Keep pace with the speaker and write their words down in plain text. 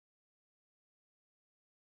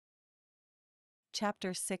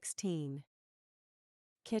Chapter 16.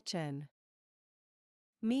 Kitchen.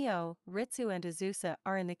 Mio, Ritsu and Azusa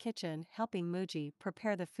are in the kitchen helping Muji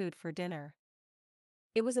prepare the food for dinner.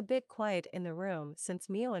 It was a bit quiet in the room since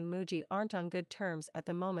Mio and Muji aren't on good terms at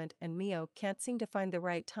the moment and Mio can't seem to find the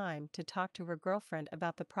right time to talk to her girlfriend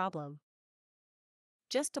about the problem.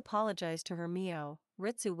 "Just apologize to her, Mio,"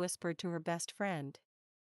 Ritsu whispered to her best friend.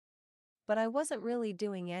 "But I wasn't really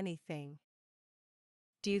doing anything."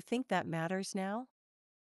 "Do you think that matters now?"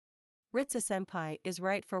 "Ritsu-senpai is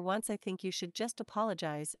right for once. I think you should just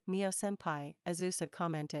apologize, Mio-senpai," Azusa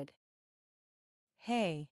commented.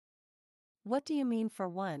 "Hey. What do you mean for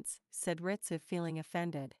once?" said Ritsu, feeling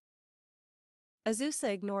offended. Azusa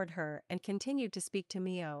ignored her and continued to speak to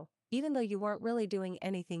Mio. "Even though you weren't really doing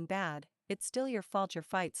anything bad, it's still your fault your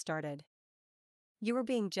fight started. You were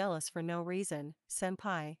being jealous for no reason,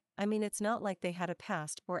 senpai. I mean, it's not like they had a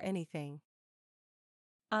past or anything."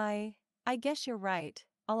 I guess you're right,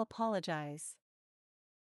 I'll apologize."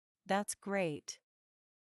 "That's great,"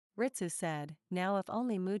 Ritsu said. Now if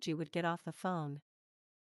only Muji would get off the phone.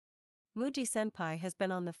 Muji-senpai has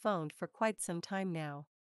been on the phone for quite some time now.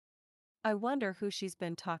 I wonder who she's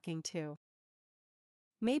been talking to.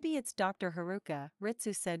 "Maybe it's Dr. Haruka,"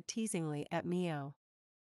 Ritsu said teasingly at Mio.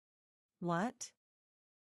 "What?"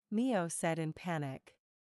 Mio said in panic.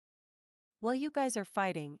 "Well, you guys are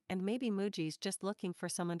fighting and maybe Muji's just looking for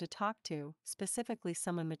someone to talk to, specifically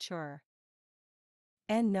someone mature."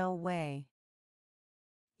 "And no way."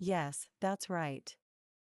 "Yes, that's right.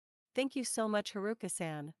 Thank you so much,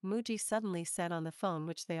 Haruka-san," Muji suddenly said on the phone,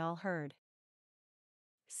 which they all heard.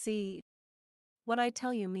 "See? What I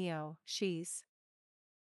tell you, Mio, she's—"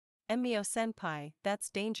 "And Mio-senpai, that's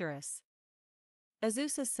dangerous,"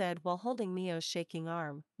 Azusa said while holding Mio's shaking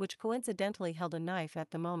arm, which coincidentally held a knife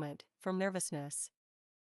at the moment, from nervousness.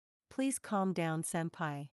 "Please calm down,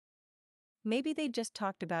 senpai. Maybe they just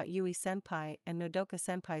talked about Yui-senpai and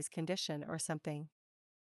Nodoka-senpai's condition or something."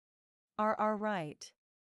 "Are right.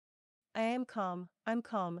 I'm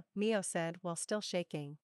calm," Mio said while still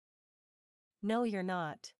shaking. "No, you're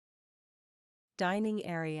not." Dining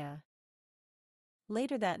area.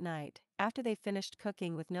 Later that night, after they finished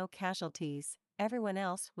cooking with no casualties, everyone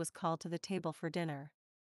else was called to the table for dinner.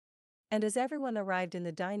 And as everyone arrived in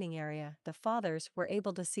the dining area, the fathers were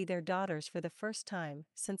able to see their daughters for the first time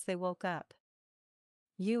since they woke up.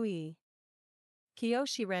 "Yui."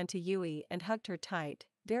 Kiyoshi ran to Yui and hugged her tight,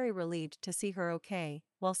 very relieved to see her okay,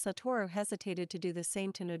 while Satoru hesitated to do the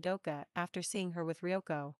same to Nodoka after seeing her with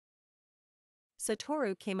Ryoko.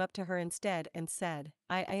 Satoru came up to her instead and said,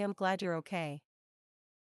 I am glad you're okay."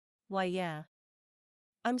 "Why, yeah.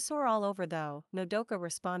 I'm sore all over though," Nodoka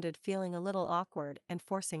responded, feeling a little awkward and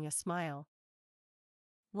forcing a smile.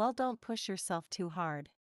 "Well, don't push yourself too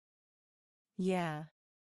hard." "Yeah."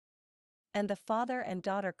 And the father and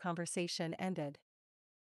daughter conversation ended.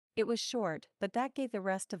 It was short, but that gave the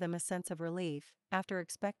rest of them a sense of relief, after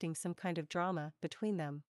expecting some kind of drama between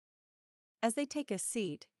them. As they take a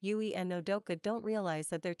seat, Yui and Nodoka don't realize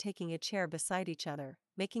that they're taking a chair beside each other,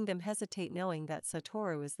 making them hesitate knowing that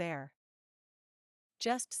Satoru is there.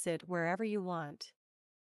 "Just sit wherever you want.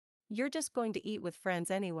 You're just going to eat with friends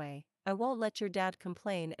anyway. I won't let your dad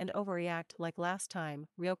complain and overreact like last time,"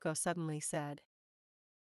 Ryoko suddenly said.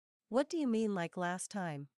 "What do you mean like last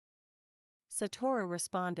time?" Satoru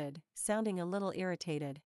responded, sounding a little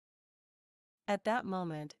irritated. At that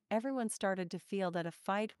moment, everyone started to feel that a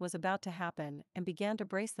fight was about to happen and began to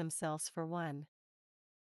brace themselves for one.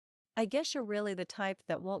 "I guess you're really the type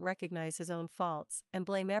that won't recognize his own faults and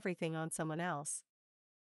blame everything on someone else."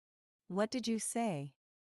 "What did you say?"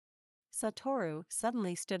 Satoru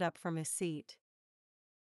suddenly stood up from his seat.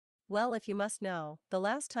 "Well, if you must know, the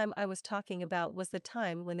last time I was talking about was the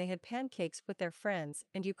time when they had pancakes with their friends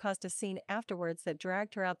and you caused a scene afterwards that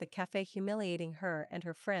dragged her out the cafe, humiliating her and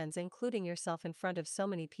her friends, including yourself, in front of so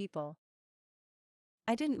many people."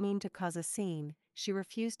 "I didn't mean to cause a scene. She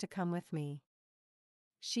refused to come with me.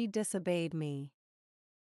 She disobeyed me.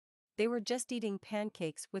 They were just eating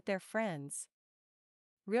pancakes with their friends."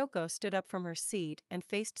 Ryoko stood up from her seat and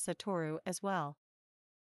faced Satoru as well.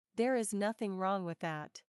 "There is nothing wrong with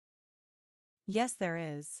that." "Yes, there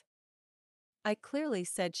is. I clearly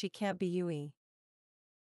said she can't be Yui."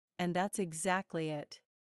 "And that's exactly it.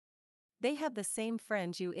 They have the same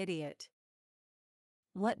friends, you idiot."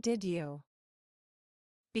 "What did you?"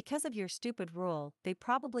 "Because of your stupid rule, they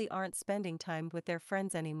probably aren't spending time with their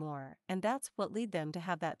friends anymore, and that's what led them to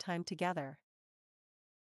have that time together."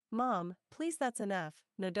 "Mom, please, that's enough,"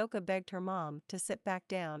 Nodoka begged her mom to sit back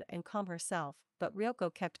down and calm herself, but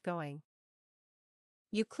Ryoko kept going.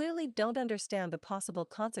 You clearly don't understand the possible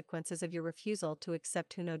consequences of your refusal to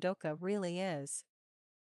accept who Nodoka really is.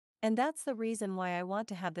 And that's the reason why I want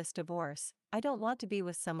to have this divorce. I don't want to be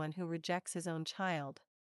with someone who rejects his own child.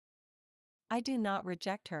 I do not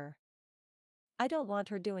reject her. I don't want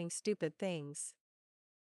her doing stupid things.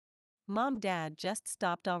 Dad just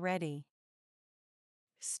stopped already.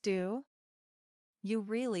 Stu? You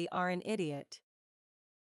really are an idiot.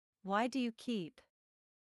 Why do you keep?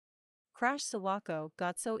 Crash Sawako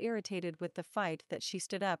got so irritated with the fight that she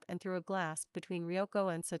stood up and threw a glass between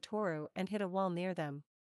Ryoko and Satoru and hit a wall near them.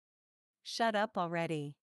 Shut up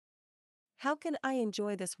already. How can I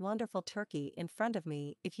enjoy this wonderful turkey in front of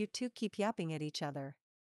me if you two keep yapping at each other?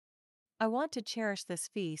 I want to cherish this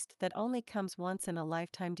feast that only comes once in a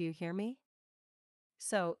lifetime, do you hear me?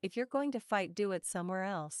 So, if you're going to fight, do it somewhere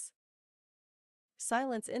else.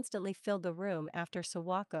 Silence instantly filled the room after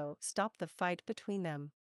Sawako stopped the fight between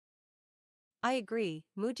them. I agree,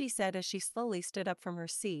 Muji said as she slowly stood up from her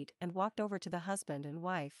seat and walked over to the husband and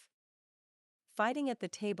wife. Fighting at the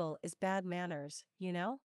table is bad manners, you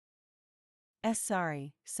know?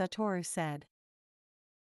 Sorry, Satoru said.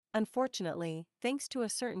 Unfortunately, thanks to a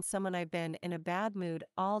certain someone, I've been in a bad mood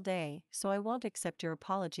all day, so I won't accept your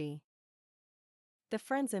apology. The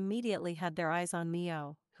friends immediately had their eyes on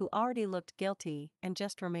Mio, who already looked guilty and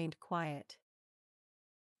just remained quiet.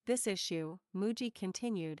 This issue, Muji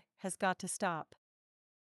continued, has got to stop.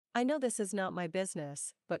 I know this is not my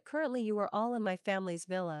business, but currently you are all in my family's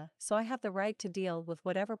villa, so I have the right to deal with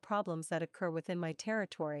whatever problems that occur within my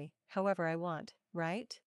territory, however I want,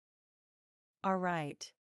 right?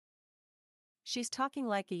 Alright. She's talking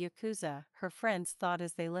like a yakuza, her friends thought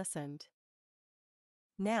as they listened.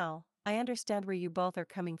 Now, I understand where you both are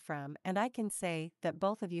coming from, and I can say that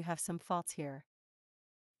both of you have some faults here.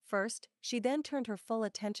 First, she then turned her full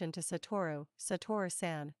attention to Satoru.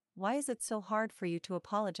 Satoru-san, why is it so hard for you to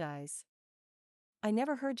apologize? I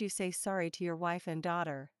never heard you say sorry to your wife and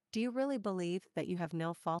daughter. Do you really believe that you have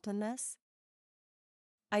no fault in this?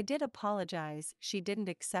 I did apologize, she didn't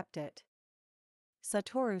accept it.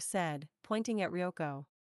 Satoru said, pointing at Ryoko.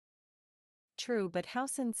 True, but how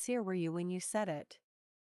sincere were you when you said it?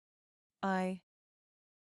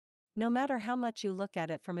 No matter how much you look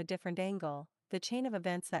at it from a different angle, the chain of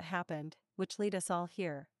events that happened, which lead us all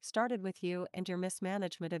here, started with you and your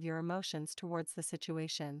mismanagement of your emotions towards the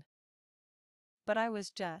situation. But I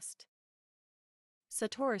was just.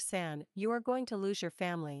 Satoru-san, you are going to lose your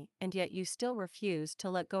family, and yet you still refuse to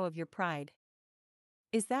let go of your pride.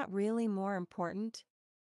 Is that really more important?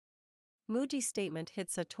 Muji's statement hit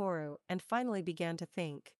Satoru and finally began to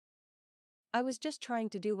think. I was just trying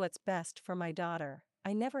to do what's best for my daughter.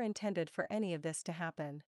 I never intended for any of this to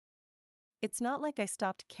happen. It's not like I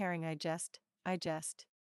stopped caring, I just.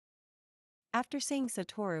 After seeing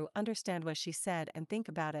Satoru understand what she said and think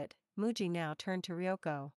about it, Muji now turned to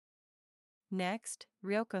Ryoko. Next,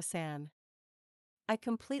 Ryoko-san. I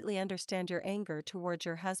completely understand your anger towards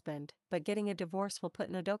your husband, but getting a divorce will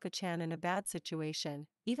put Nodoka-chan in a bad situation,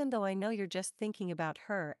 even though I know you're just thinking about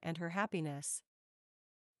her and her happiness.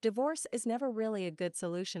 Divorce is never really a good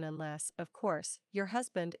solution unless, of course, your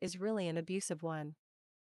husband is really an abusive one.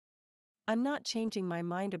 I'm not changing my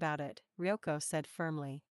mind about it, Ryoko said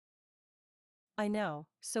firmly. I know,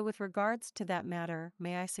 so with regards to that matter,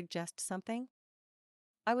 may I suggest something?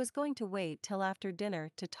 I was going to wait till after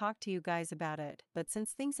dinner to talk to you guys about it, but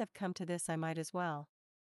since things have come to this, I might as well.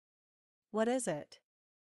 What is it?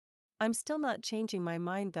 I'm still not changing my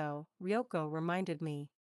mind though, Ryoko reminded me.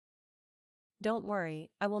 Don't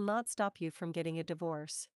worry, I will not stop you from getting a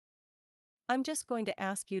divorce. I'm just going to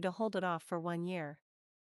ask you to hold it off for 1 year.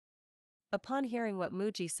 Upon hearing what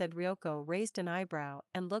Muji said, Ryoko raised an eyebrow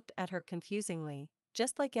and looked at her confusingly,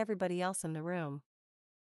 just like everybody else in the room.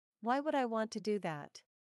 Why would I want to do that?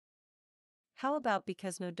 How about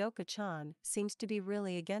because Nodoka-chan seems to be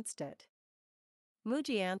really against it?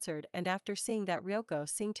 Muji answered, and after seeing that Ryoko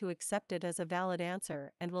seemed to accept it as a valid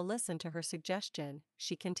answer and will listen to her suggestion,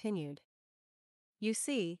 she continued. You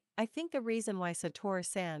see, I think the reason why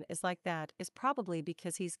Satoru-san is like that is probably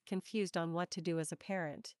because he's confused on what to do as a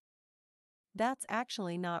parent. That's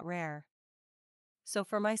actually not rare. So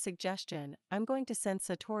for my suggestion, I'm going to send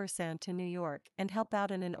Satoru-san to New York and help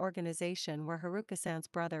out in an organization where Haruka-san's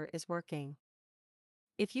brother is working.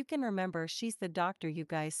 If you can remember, she's the doctor you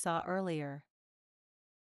guys saw earlier.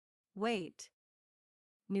 Wait.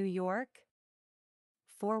 New York?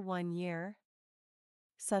 For 1 year?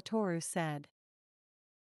 Satoru said.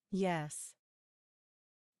 Yes.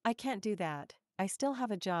 I can't do that, I still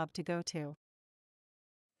have a job to go to.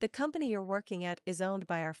 The company you're working at is owned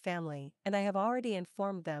by our family, and I have already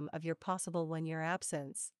informed them of your possible 1-year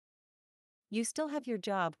absence. You still have your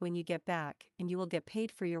job when you get back, and you will get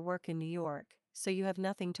paid for your work in New York, so you have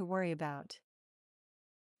nothing to worry about.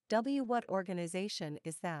 What organization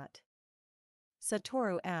is that?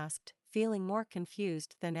 Satoru asked, feeling more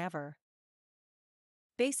confused than ever.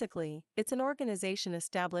 Basically, it's an organization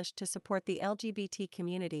established to support the LGBT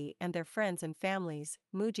community and their friends and families,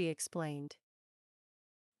 Muji explained.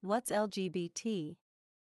 What's LGBT?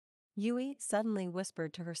 Yui suddenly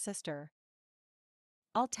whispered to her sister.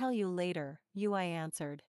 I'll tell you later, Yui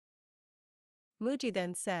answered. Muji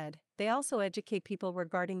then said, they also educate people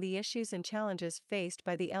regarding the issues and challenges faced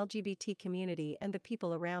by the LGBT community and the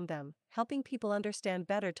people around them, helping people understand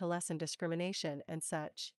better to lessen discrimination and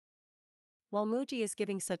such. While Muji is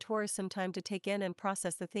giving Satoru some time to take in and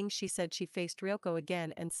process the things she said, she faced Ryoko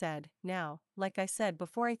again and said, now, like I said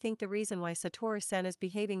before, I think the reason why Satoru-san is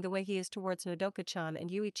behaving the way he is towards Nodoka-chan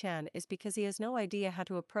and Yui-chan is because he has no idea how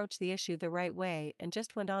to approach the issue the right way and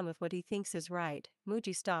just went on with what he thinks is right.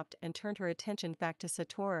 Muji stopped and turned her attention back to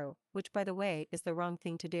Satoru, which by the way is the wrong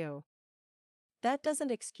thing to do. That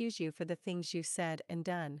doesn't excuse you for the things you said and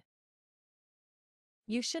done.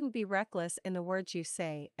 You shouldn't be reckless in the words you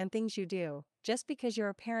say and things you do. Just because you're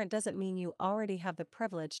a parent doesn't mean you already have the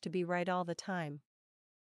privilege to be right all the time.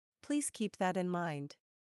 Please keep that in mind.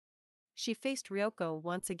 She faced Ryoko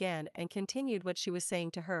once again and continued what she was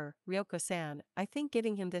saying to her. Ryoko-san, I think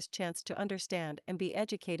giving him this chance to understand and be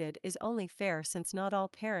educated is only fair since not all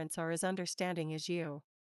parents are as understanding as you.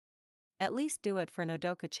 At least do it for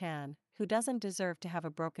Nodoka-chan, who doesn't deserve to have a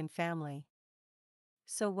broken family.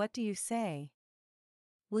 So what do you say?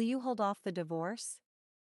 Will you hold off the divorce?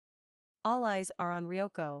 All eyes are on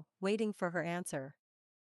Ryoko, waiting for her answer.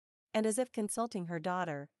 And as if consulting her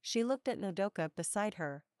daughter, she looked at Nodoka beside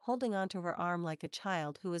her, holding onto her arm like a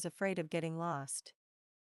child who is afraid of getting lost.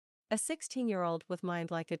 A 16-year-old with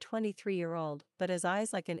mind like a 23-year-old, but has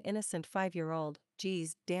eyes like an innocent 5-year-old,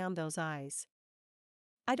 geez, damn those eyes.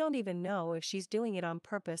 I don't even know if she's doing it on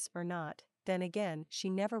purpose or not, then again, she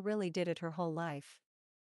never really did it her whole life.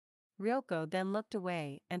 Ryoko then looked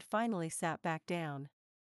away and finally sat back down.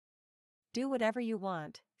 Do whatever you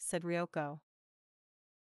want, said Ryoko.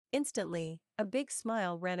 Instantly, a big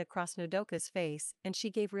smile ran across Nodoka's face and she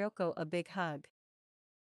gave Ryoko a big hug.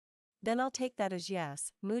 Then I'll take that as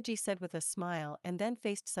yes, Muji said with a smile and then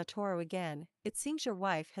faced Satoru again. It seems your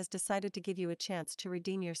wife has decided to give you a chance to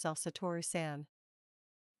redeem yourself, Satoru-san.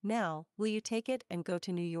 Now, will you take it and go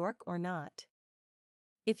to New York or not?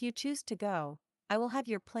 If you choose to go, I will have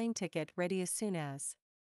your plane ticket ready as soon as.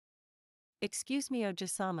 Excuse me,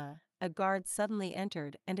 Oji-sama, a guard suddenly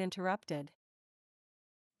entered and interrupted.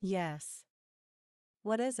 Yes.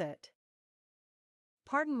 What is it?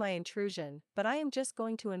 Pardon my intrusion, but I am just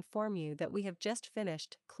going to inform you that we have just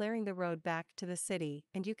finished clearing the road back to the city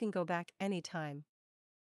and you can go back anytime.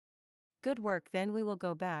 Good work, then we will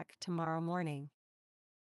go back tomorrow morning.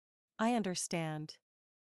 I understand.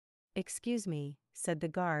 Excuse me, said the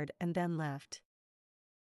guard and then left.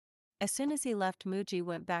 As soon as he left, Muji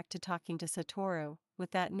went back to talking to Satoru. With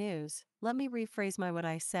that news, let me rephrase what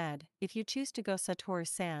I said. If you choose to go,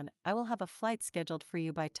 Satoru-san, I will have a flight scheduled for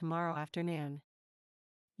you by tomorrow afternoon.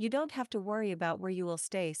 You don't have to worry about where you will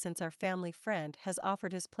stay since our family friend has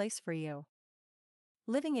offered his place for you.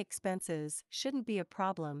 Living expenses shouldn't be a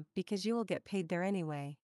problem because you will get paid there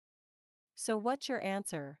anyway. So what's your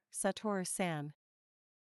answer, Satoru-san?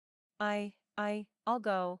 I'll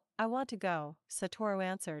go, I want to go, Satoru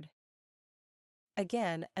answered.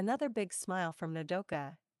 Again, another big smile from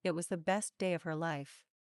Nodoka. It was the best day of her life.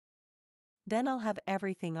 Then I'll have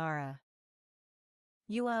everything, Ara.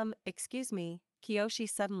 You excuse me, Kiyoshi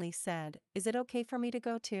suddenly said, is it okay for me to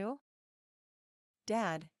go too?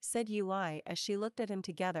 Dad, said Yui as she looked at him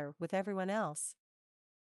together with everyone else.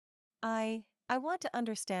 I want to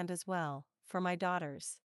understand as well, for my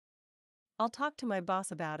daughters. I'll talk to my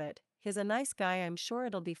boss about it, he's a nice guy, I'm sure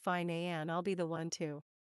it'll be fine, and I'll be the one to.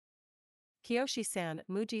 Kiyoshi-san,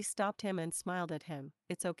 Muji stopped him and smiled at him,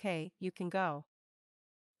 it's okay, you can go.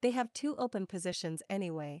 They have 2 open positions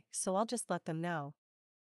anyway, so I'll just let them know.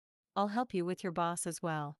 I'll help you with your boss as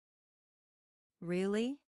well.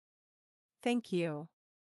 Really? Thank you.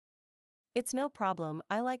 It's no problem,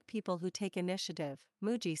 I like people who take initiative,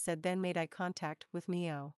 Muji said, then made eye contact with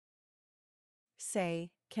Mio. Say,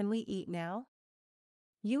 can we eat now?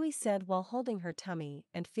 Yui said while holding her tummy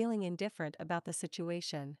and feeling indifferent about the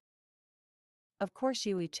situation. Of course,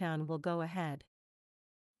 Yui-chan will go ahead.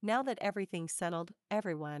 Now that everything's settled,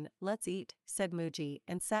 everyone, let's eat, said Muji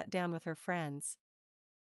and sat down with her friends.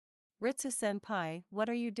 Ritsu-senpai, what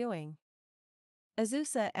are you doing?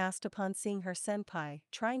 Azusa asked upon seeing her senpai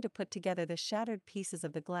trying to put together the shattered pieces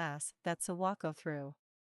of the glass that Sawako threw.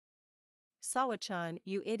 Sawa-chan,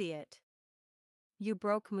 you idiot. You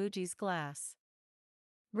broke Muji's glass.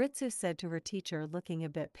 Ritsu said to her teacher, looking a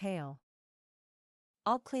bit pale.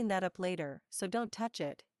 I'll clean that up later, so don't touch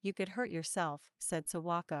it, you could hurt yourself, said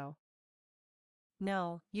Sawako.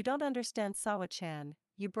 No, you don't understand, Sawa-chan,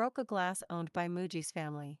 you broke a glass owned by Muji's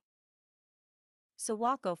family.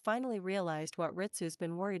 Sawako finally realized what Ritsu's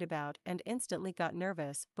been worried about and instantly got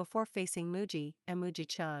nervous before facing Muji and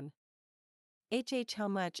Muji-chan. How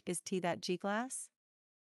much is that G-glass?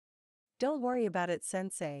 Don't worry about it,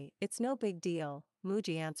 sensei, it's no big deal,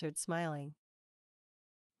 Muji answered, smiling.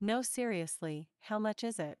 No, seriously, how much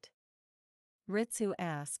is it? Ritsu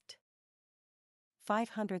asked.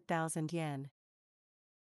 500,000 yen.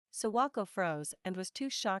 Sawako froze and was too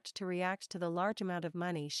shocked to react to the large amount of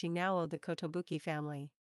money she now owed the Kotobuki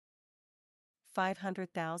family.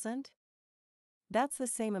 500,000? That's the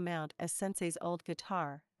same amount as sensei's old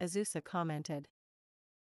guitar, Azusa commented.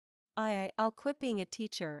 I'll quit being a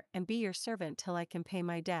teacher and be your servant till I can pay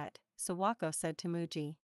my debt, Sawako said to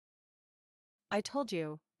Muji. I told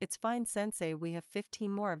you, it's fine, sensei, we have 15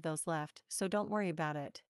 more of those left, so don't worry about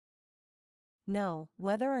it. No,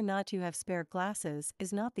 whether or not you have spare glasses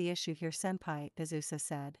is not the issue here, senpai, Azusa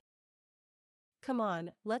said. Come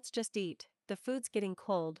on, let's just eat, the food's getting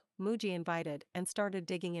cold, Muji invited and started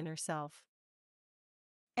digging in herself.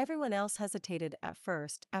 Everyone else hesitated at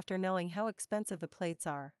first after knowing how expensive the plates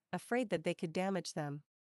are, afraid that they could damage them.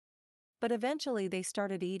 But eventually they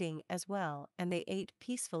started eating as well, and they ate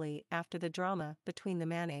peacefully after the drama between the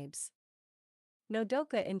manabes.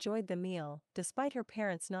 Nodoka enjoyed the meal, despite her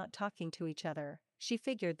parents not talking to each other. She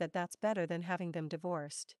figured that that's better than having them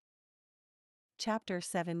divorced. Chapter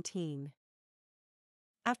 17.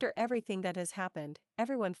 After everything that has happened,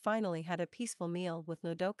 everyone finally had a peaceful meal with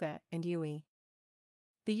Nodoka and Yui.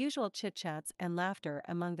 The usual chit-chats and laughter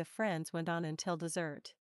among the friends went on until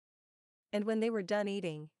dessert. And when they were done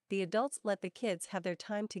eating, the adults let the kids have their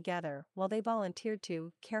time together while they volunteered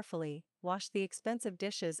to, carefully, wash the expensive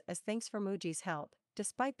dishes as thanks for Muji's help,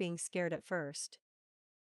 despite being scared at first.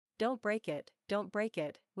 Don't break it,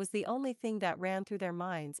 was the only thing that ran through their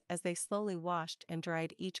minds as they slowly washed and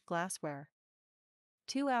dried each glassware.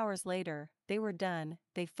 2 hours later, they were done,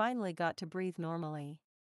 they finally got to breathe normally.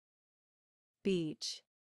 Beach.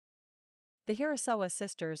 The Hirasawa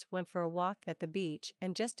sisters went for a walk at the beach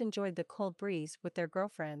and just enjoyed the cold breeze with their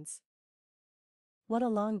girlfriends. What a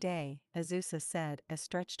long day, Azusa said as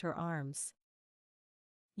stretched her arms.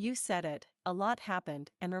 You said it, a lot happened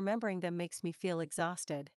and remembering them makes me feel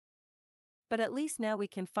exhausted. But at least now we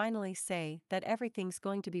can finally say that everything's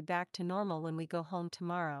going to be back to normal when we go home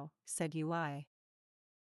tomorrow, said Yui.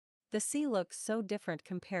 The sea looks so different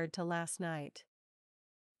compared to last night.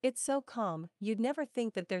 It's so calm, you'd never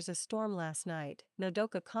think that there's a storm last night,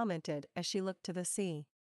 Nodoka commented as she looked to the sea.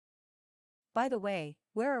 By the way,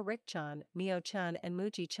 where are Rick-chan, Mio-chan and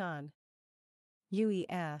Muji-chan? Yui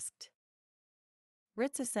asked.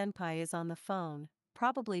 Ritsu-senpai is on the phone,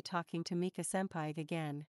 probably talking to Mika-senpai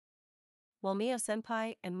again. While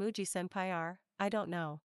Mio-senpai and Muji-senpai are, I don't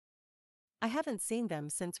know. I haven't seen them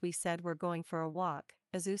since we said we're going for a walk,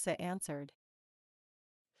 Azusa answered.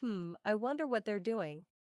 I wonder what they're doing.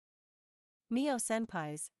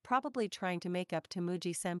 Mio-senpai's probably trying to make up to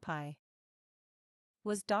Muji-senpai.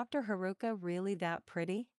 Was Dr. Haruka really that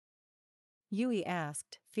pretty? Yui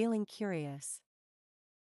asked, feeling curious.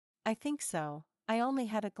 I think so, I only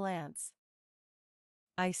had a glance.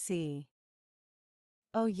 I see.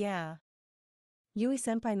 Oh yeah.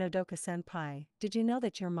 Yui-senpai, Nodoka-senpai, did you know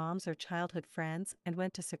that your moms are childhood friends and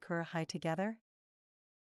went to Sakura High together?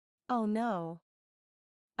 Oh no.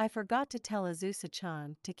 I forgot to tell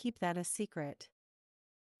Azusa-chan to keep that a secret.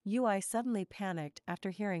 Yui suddenly panicked after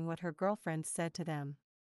hearing what her girlfriend said to them.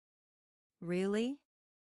 Really?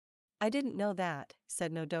 I didn't know that,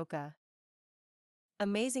 said Nodoka.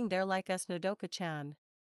 Amazing, they're like us, Nodoka-chan.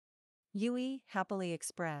 Yui happily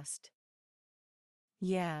expressed.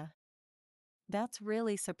 Yeah. That's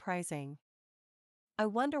really surprising. I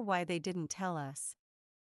wonder why they didn't tell us.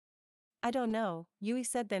 I don't know, Yui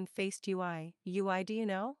said, then faced Yui. Yui, do you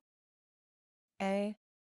know?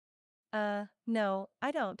 No,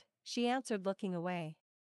 I don't, she answered, looking away.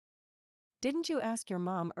 Didn't you ask your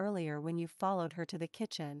mom earlier when you followed her to the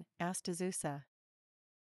kitchen? Asked Azusa.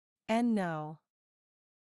 And no.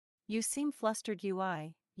 You seem flustered,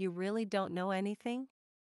 Yui, you really don't know anything?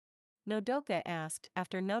 Nodoka asked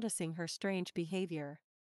after noticing her strange behavior.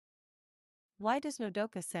 Why does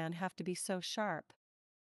Nodoka-san have to be so sharp?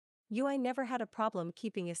 Yui never had a problem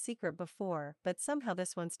keeping a secret before, but somehow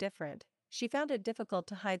this one's different. She found it difficult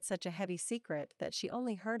to hide such a heavy secret that she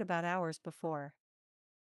only heard about hours before.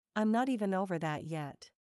 I'm not even over that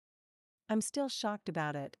yet. I'm still shocked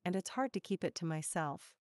about it and it's hard to keep it to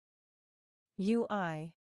myself. I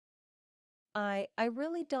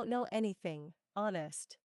really don't know anything,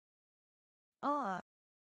 honest. Ah,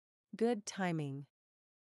 good timing.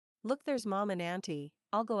 Look, there's Mom and Auntie,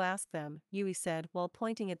 I'll go ask them, Yui said while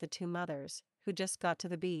pointing at the two mothers, who just got to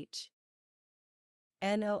the beach.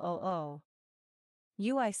 No.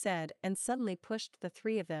 Yui said and suddenly pushed the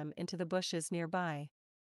three of them into the bushes nearby.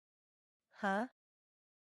 Huh?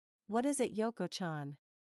 What is it, Yoko-chan?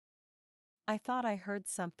 I thought I heard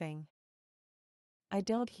something. I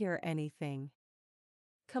don't hear anything.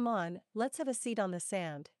 Come on, let's have a seat on the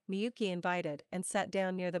sand, Miyuki invited and sat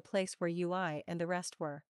down near the place where Yui and the rest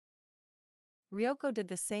were. Ryoko did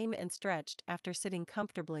the same and stretched after sitting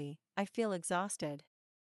comfortably. I feel exhausted.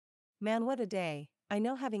 Man, what a day. I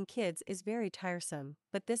know having kids is very tiresome,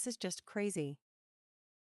 but this is just crazy.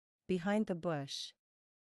 Behind the bush.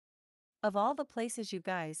 Of all the places you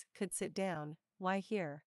guys could sit down, why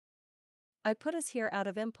here? I put us here out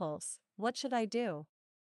of impulse. What should I do?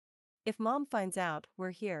 If Mom finds out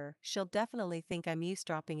we're here, she'll definitely think I'm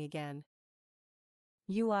eavesdropping again.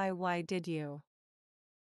 Yui, why did you?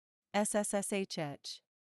 SSSHH.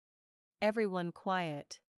 Everyone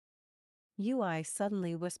quiet. Yui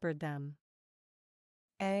suddenly whispered them.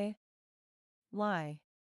 Eh? Why?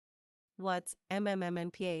 What's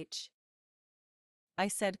MMMNPH? I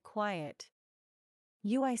said quiet.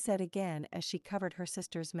 Yui said again as she covered her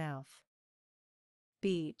sister's mouth.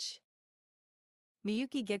 Beach.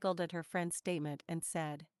 Miyuki giggled at her friend's statement and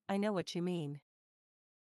said, I know what you mean.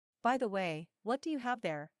 By the way, what do you have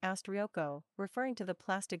there? Asked Ryoko, referring to the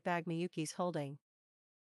plastic bag Miyuki's holding.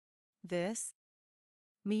 This?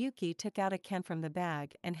 Miyuki took out a can from the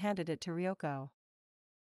bag and handed it to Ryoko.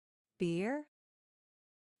 Beer?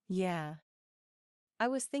 Yeah. I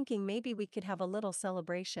was thinking maybe we could have a little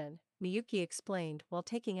celebration, Miyuki explained while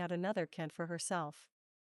taking out another can for herself.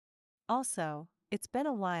 Also, it's been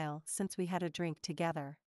a while since we had a drink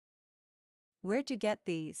together. Where'd you get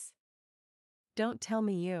these? Don't tell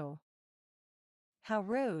me you. How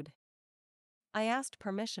rude. I asked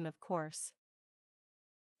permission, of course.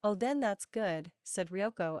 Oh, then that's good, said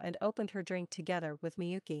Ryoko and opened her drink together with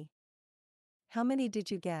Miyuki. How many did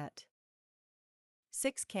you get?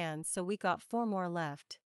 6 cans, so we got 4 more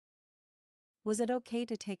left. Was it okay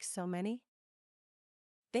to take so many?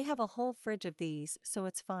 They have a whole fridge of these, so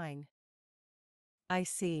it's fine. I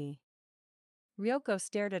see. Ryoko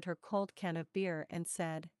stared at her cold can of beer and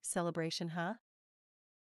said, celebration, huh?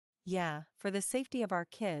 Yeah, for the safety of our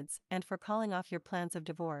kids and for calling off your plans of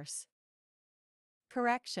divorce.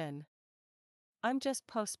 Correction. I'm just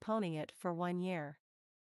postponing it for 1 year.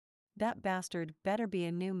 That bastard better be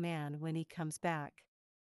a new man when he comes back.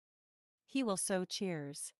 He will, so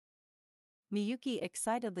cheers. Miyuki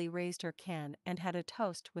excitedly raised her can and had a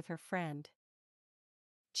toast with her friend.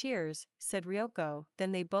 Cheers, said Ryoko,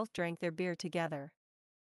 then they both drank their beer together.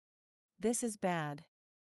 This is bad.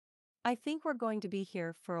 I think we're going to be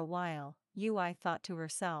here for a while, Yui thought to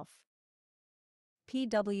herself.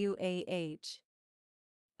 PWAH.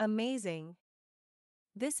 Amazing.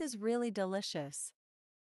 This is really delicious.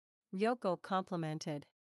 Ryoko complimented.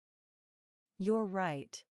 You're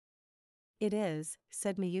right. It is,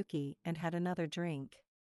 said Miyuki and had another drink.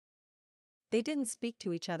 They didn't speak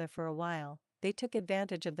to each other for a while. They took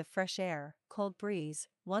advantage of the fresh air, cold breeze,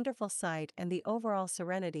 wonderful sight and the overall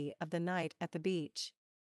serenity of the night at the beach.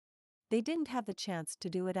 They didn't have the chance to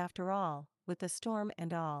do it after all, with the storm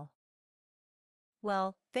and all.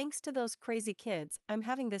 Well, thanks to those crazy kids, I'm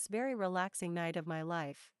having this very relaxing night of my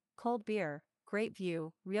life. Cold beer, great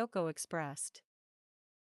view, Ryoko expressed.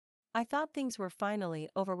 I thought things were finally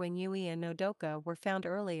over when Yui and Nodoka were found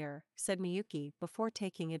earlier, said Miyuki before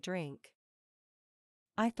taking a drink.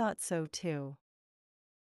 I thought so too.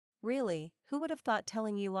 Really, who would have thought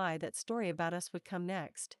telling Yui that story about us would come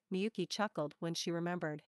next? Miyuki chuckled when she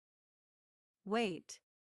remembered. Wait.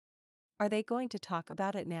 Are they going to talk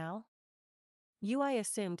about it now? Yui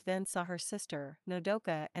assumed, then saw her sister,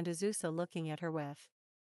 Nodoka and Azusa looking at her with.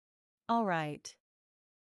 All right.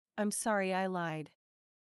 I'm sorry I lied.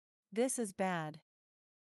 This is bad.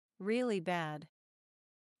 Really bad.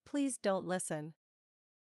 Please don't listen.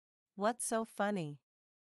 What's so funny?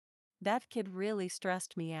 That kid really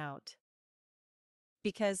stressed me out.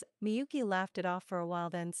 Because, Miyuki laughed it off for a while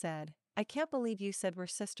then said, I can't believe you said we're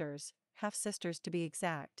sisters, half-sisters to be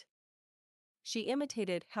exact. She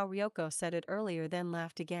imitated how Ryoko said it earlier then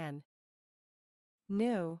laughed again.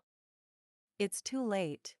 No. It's too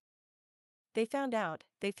late. They found out,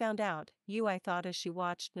 Yui thought as she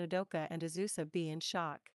watched Nodoka and Azusa be in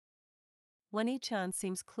shock. When Ichan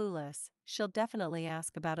seems clueless, she'll definitely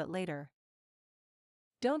ask about it later.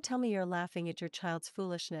 Don't tell me you're laughing at your child's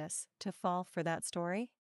foolishness to fall for that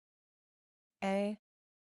story? Eh?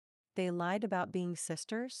 They lied about being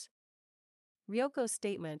sisters? Ryoko's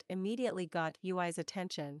statement immediately got Yui's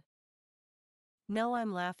attention. No,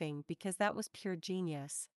 I'm laughing because that was pure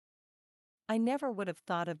genius. I never would have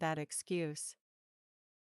thought of that excuse.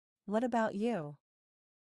 What about you?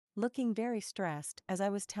 Looking very stressed as I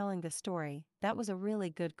was telling the story, that was a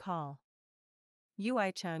really good call.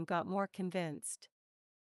 Yui-chan got more convinced.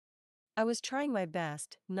 I was trying my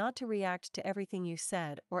best not to react to everything you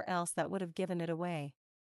said or else that would have given it away.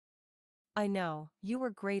 I know, you were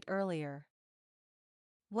great earlier.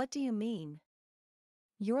 What do you mean?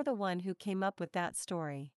 You're the one who came up with that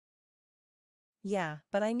story. Yeah,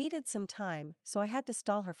 but I needed some time, so I had to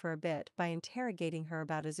stall her for a bit by interrogating her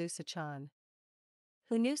about Azusa-chan.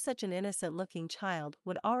 Who knew such an innocent-looking child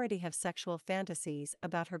would already have sexual fantasies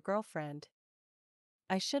about her girlfriend?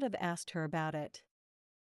 I should have asked her about it.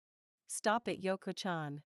 Stop it,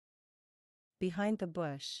 Yoko-chan. Behind the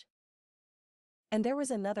bush. And there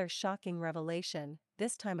was another shocking revelation,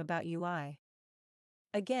 this time about Yui.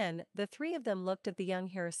 Again, the three of them looked at the young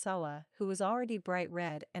Hirasawa, who was already bright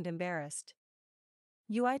red and embarrassed.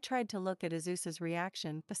 Yui tried to look at Azusa's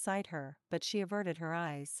reaction beside her, but she averted her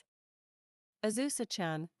eyes.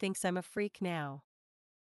 Azusa-chan thinks I'm a freak now.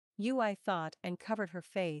 Yui thought and covered her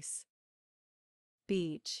face.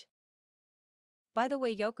 Beach. By the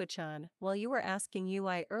way, Yoko-chan, while you were asking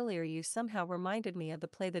Yui earlier, you somehow reminded me of the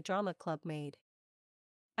play the drama club made.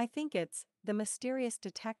 I think it's The Mysterious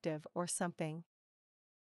Detective or something.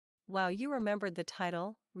 Wow, you remembered the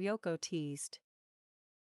title, Ryoko teased.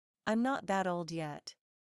 I'm not that old yet.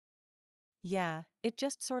 Yeah, it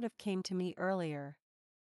just sort of came to me earlier.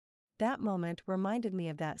 That moment reminded me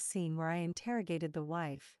of that scene where I interrogated the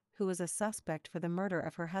wife, who was a suspect for the murder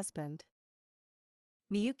of her husband.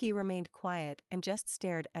 Miyuki remained quiet and just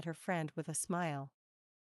stared at her friend with a smile.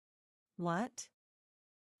 What?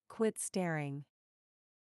 Quit staring.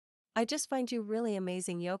 I just find you really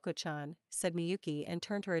amazing, Yoko-chan, said Miyuki and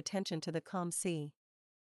turned her attention to the calm sea.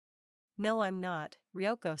 No, I'm not,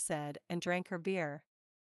 Ryoko said and drank her beer.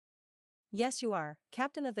 Yes, you are,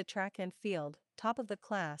 captain of the track and field, top of the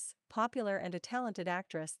class, popular and a talented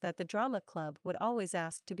actress that the drama club would always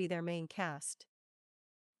ask to be their main cast.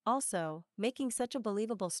 Also, making such a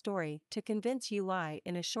believable story to convince Ui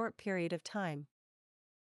in a short period of time.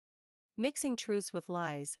 Mixing truths with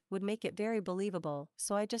lies would make it very believable,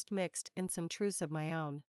 so I just mixed in some truths of my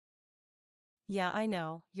own. Yeah, I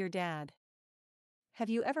know, your dad. Have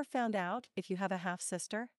you ever found out if you have a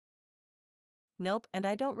half-sister? Nope, and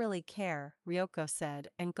I don't really care, Ryoko said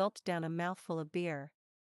and gulped down a mouthful of beer.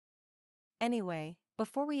 Anyway,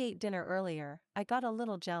 before we ate dinner earlier, I got a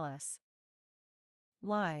little jealous.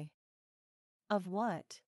 Why? Of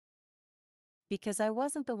what? Because I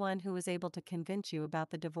wasn't the one who was able to convince you about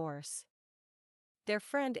the divorce. Their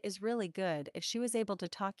friend is really good if she was able to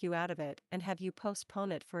talk you out of it and have you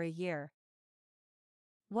postpone it for a year.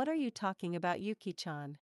 What are you talking about,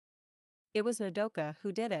 Yuki-chan? It was Nodoka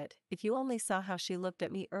who did it. If you only saw how she looked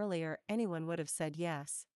at me earlier, anyone would have said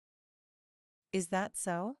yes. Is that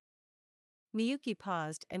so? Miyuki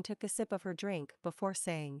paused and took a sip of her drink before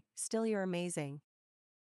saying, still you're amazing.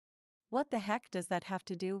 What the heck does that have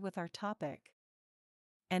to do with our topic?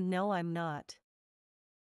 And no, I'm not.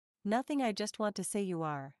 Nothing, I just want to say you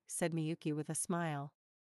are, said Miyuki with a smile.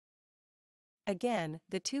 Again,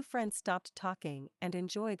 the two friends stopped talking and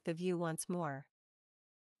enjoyed the view once more.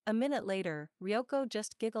 A minute later, Ryoko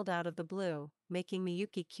just giggled out of the blue, making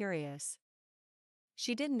Miyuki curious.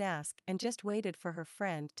 She didn't ask and just waited for her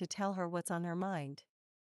friend to tell her what's on her mind.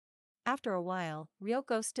 After a while,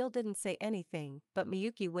 Ryoko still didn't say anything, but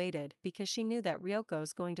Miyuki waited because she knew that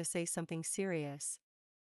Ryoko's going to say something serious.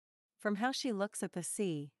 From how she looks at the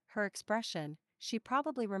sea, her expression, she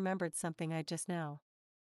probably remembered something I just know.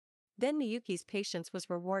 Then Miyuki's patience was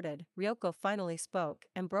rewarded. Ryoko finally spoke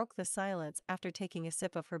and broke the silence after taking a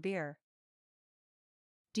sip of her beer.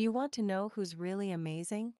 Do you want to know who's really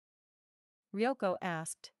amazing? Ryoko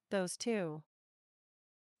asked, those two.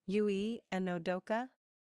 Yui and Nodoka?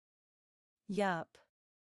 Yup.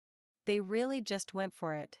 They really just went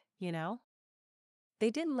for it, you know? They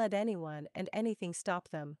didn't let anyone and anything stop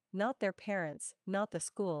them, not their parents, not the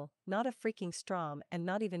school, not a freaking Strom, and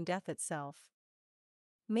not even death itself.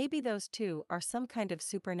 Maybe those two are some kind of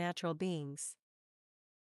supernatural beings.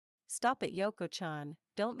 Stop it, Yoko-chan,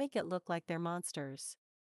 don't make it look like they're monsters.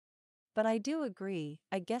 But I do agree,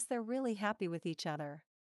 I guess they're really happy with each other.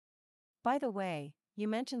 By the way, you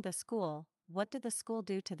mentioned the school, what did the school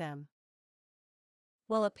do to them?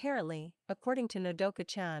 Well, apparently, according to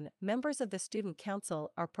Nodoka-chan, members of the student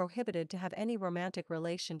council are prohibited to have any romantic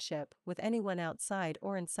relationship with anyone outside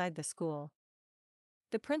or inside the school.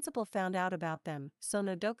 The principal found out about them, so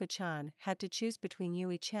Nodoka-chan had to choose between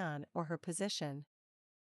Yui-chan or her position.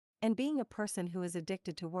 And being a person who is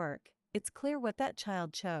addicted to work, it's clear what that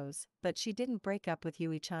child chose, but she didn't break up with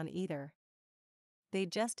Yui-chan either. They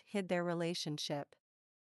just hid their relationship.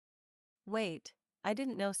 Wait, I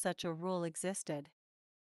didn't know such a rule existed.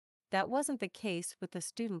 That wasn't the case with the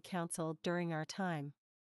student council during our time.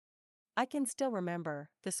 I can still remember,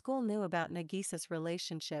 the school knew about Nagisa's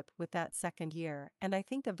relationship with that second year, and I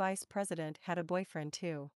think the vice president had a boyfriend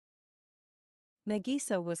too.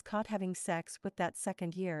 Nagisa was caught having sex with that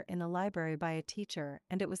second year in the library by a teacher,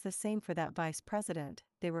 and it was the same for that vice president.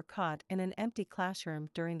 They were caught in an empty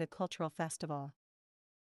classroom during the cultural festival.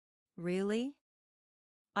 Really?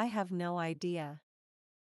 I have no idea.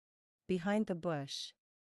 Behind the bush.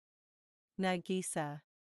 Nagisa.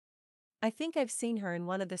 I think I've seen her in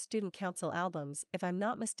one of the student council albums. If I'm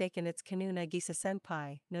not mistaken, it's Kanu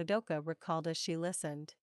Nagisa-senpai, Nodoka recalled as she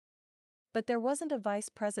listened. But there wasn't a vice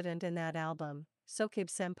president in that album.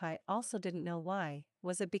 Sokabe-senpai also didn't know why.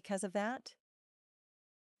 Was it because of that?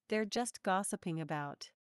 They're just gossiping about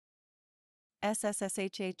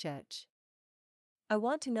SSSHHH. I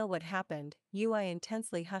want to know what happened. Yui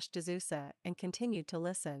intensely hushed Azusa and continued to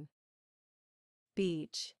listen.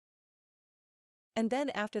 Beach. And then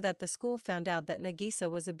after that the school found out that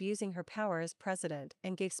Nagisa was abusing her power as president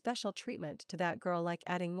and gave special treatment to that girl, like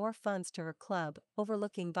adding more funds to her club,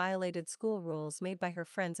 overlooking violated school rules made by her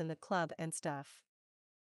friends in the club and stuff.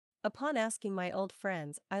 Upon asking my old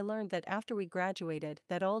friends, I learned that after we graduated,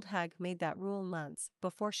 that old hag made that rule months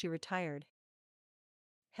before she retired.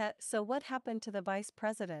 So what happened to the vice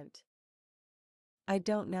president? I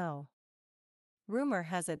don't know. Rumor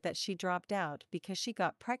has it that she dropped out because she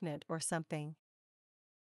got pregnant or something.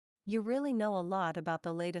 You really know a lot about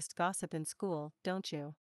the latest gossip in school, don't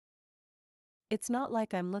you? It's not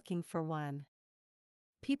like I'm looking for one.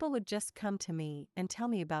 People would just come to me and tell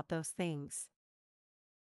me about those things.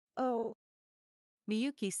 Oh,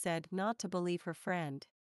 Miyuki said, not to believe her friend.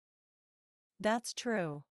 That's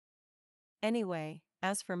true. Anyway,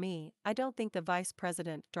 as for me, I don't think the vice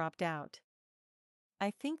president dropped out.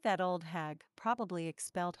 I think that old hag probably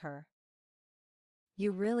expelled her.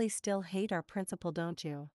 You really still hate our principal, don't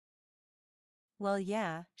you? Well,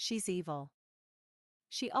 yeah, she's evil.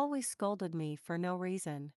 She always scolded me for no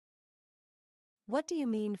reason. What do you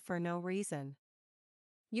mean for no reason?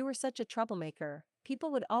 You were such a troublemaker. People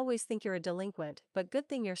would always think you're a delinquent, but good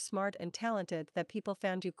thing you're smart and talented that people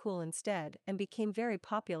found you cool instead and became very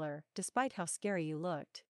popular, despite how scary you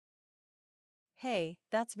looked. Hey,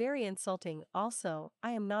 that's very insulting. Also,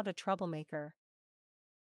 I am not a troublemaker.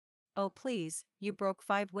 Oh please, you broke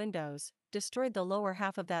 5 windows, destroyed the lower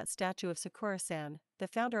half of that statue of Sakura-san, the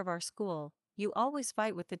founder of our school. You always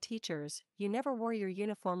fight with the teachers, you never wore your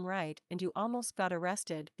uniform right, and you almost got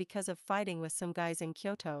arrested because of fighting with some guys in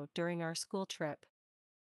Kyoto during our school trip.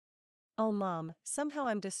 Oh mom, somehow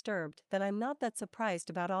I'm disturbed that I'm not that surprised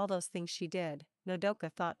about all those things she did, Nodoka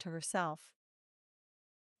thought to herself.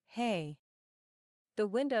 Hey. The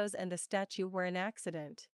windows and the statue were an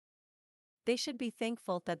accident. They should be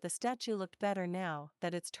thankful that the statue looked better now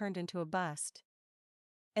that it's turned into a bust.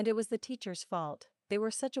 And it was the teacher's fault. They were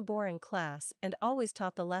such a boring class and always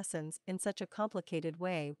taught the lessons in such a complicated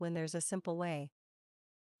way when there's a simple way.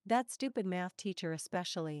 That stupid math teacher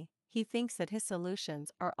especially, he thinks that his solutions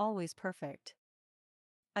are always perfect.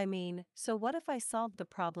 I mean, so what if I solved the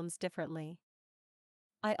problems differently?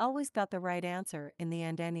 I always got the right answer in the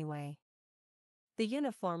end anyway. The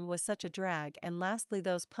uniform was such a drag, and lastly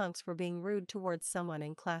those punks were being rude towards someone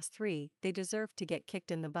in class 3, they deserved to get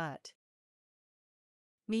kicked in the butt.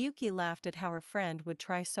 Miyuki laughed at how her friend would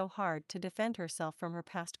try so hard to defend herself from her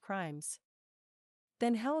past crimes.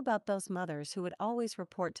 Then how about those mothers who would always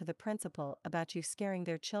report to the principal about you scaring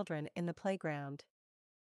their children in the playground?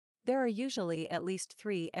 There are usually at least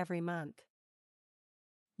 3 every month.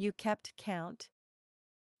 You kept count?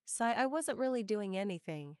 Sigh, I wasn't really doing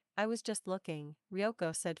anything, I was just looking,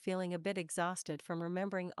 Ryoko said, feeling a bit exhausted from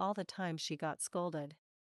remembering all the times she got scolded.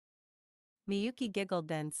 Miyuki giggled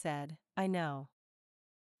then said, I know.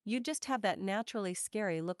 You just have that naturally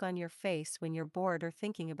scary look on your face when you're bored or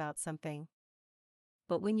thinking about something.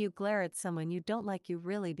 But when you glare at someone you don't like, you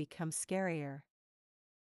really become scarier.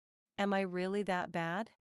 Am I really that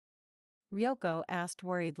bad? Ryoko asked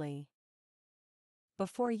worriedly.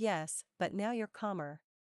 Before yes, but now you're calmer.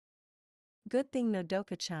 Good thing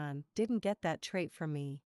Nodoka-chan didn't get that trait from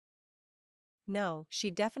me. No, she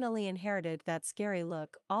definitely inherited that scary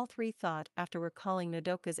look, all three thought after recalling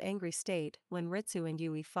Nodoka's angry state when Ritsu and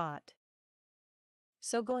Yui fought.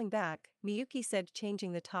 So going back, Miyuki said,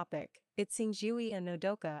 changing the topic, it seems Yui and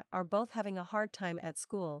Nodoka are both having a hard time at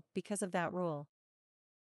school because of that rule.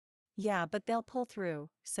 Yeah, but they'll pull through,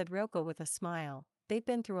 said Ryoko with a smile. They've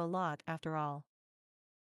been through a lot after all.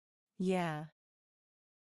 Yeah.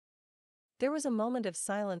 There was a moment of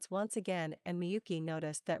silence once again, and Miyuki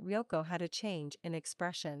noticed that Ryoko had a change in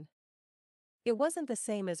expression. It wasn't the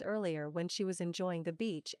same as earlier when she was enjoying the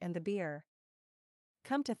beach and the beer.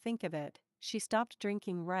 Come to think of it, she stopped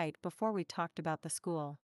drinking right before we talked about the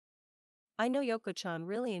school. I know Yoko-chan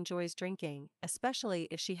really enjoys drinking, especially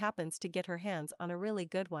if she happens to get her hands on a really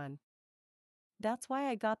good one. That's why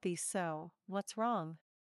I got these, so what's wrong?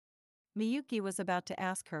 Miyuki was about to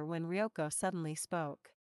ask her when Ryoko suddenly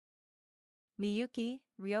spoke. Miyuki,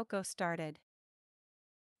 Ryoko started.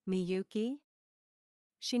 Miyuki?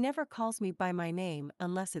 She never calls me by my name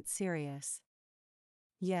unless it's serious.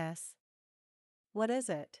 Yes. What is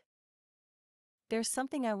it? There's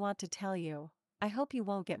something I want to tell you. I hope you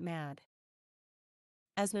won't get mad.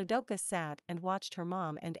 As Nodoka sat and watched her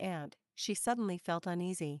mom and aunt, she suddenly felt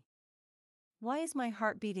uneasy. Why is my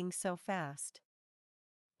heart beating so fast?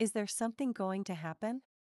 Is there something going to happen?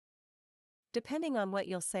 Depending on what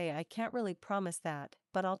you'll say, I can't really promise that,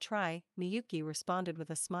 but I'll try, Miyuki responded with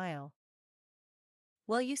a smile.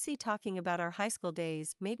 Well, you see, talking about our high school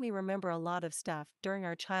days made me remember a lot of stuff during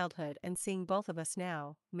our childhood, and seeing both of us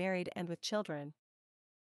now, married and with children.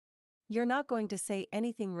 You're not going to say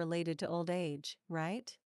anything related to old age,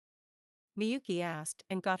 right? Miyuki asked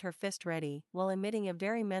and got her fist ready while emitting a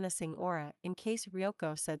very menacing aura in case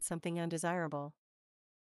Ryoko said something undesirable.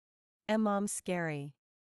 Mom's scary.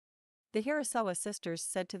 The Hirasawa sisters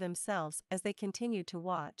said to themselves as they continued to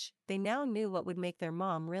watch. They now knew what would make their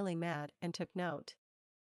mom really mad and took note.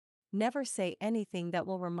 Never say anything that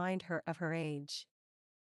will remind her of her age.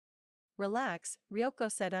 Relax,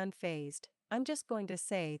 Ryoko said unfazed. I'm just going to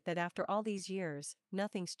say that after all these years,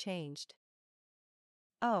 nothing's changed.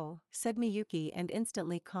 Oh, said Miyuki and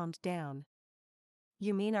instantly calmed down.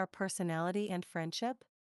 You mean our personality and friendship?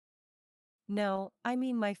 No, I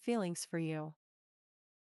mean my feelings for you.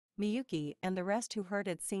 Miyuki and the rest who heard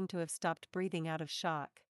it seemed to have stopped breathing out of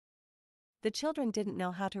shock. The children didn't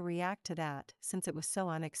know how to react to that since it was so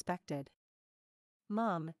unexpected.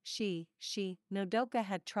 Mom, Nodoka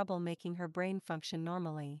had trouble making her brain function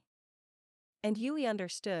normally. And Yui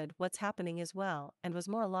understood what's happening as well and was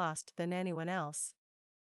more lost than anyone else.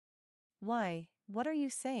 Why, what are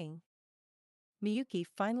you saying? Miyuki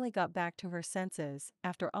finally got back to her senses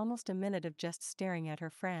after almost a minute of just staring at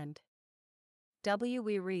her friend.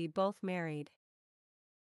 We both married.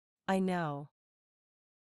 I know.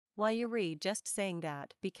 Why, Yuri, just saying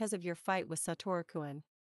that because of your fight with Satoru-kun.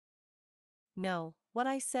 No, what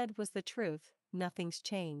I said was the truth, nothing's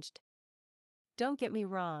changed. Don't get me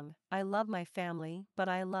wrong, I love my family, but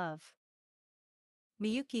I love.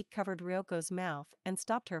 Miyuki covered Ryoko's mouth and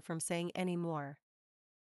stopped her from saying any more.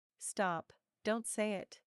 Stop, don't say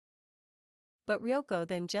it. But Ryoko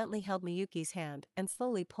then gently held Miyuki's hand and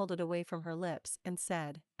slowly pulled it away from her lips and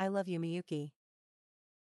said, I love you, Miyuki.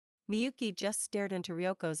 Miyuki just stared into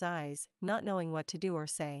Ryoko's eyes, not knowing what to do or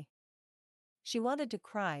say. She wanted to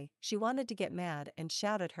cry, she wanted to get mad and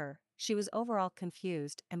shout at her, she was overall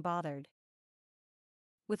confused and bothered.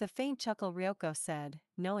 With a faint chuckle, Ryoko said,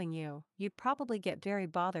 knowing you, you'd probably get very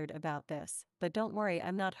bothered about this, but don't worry,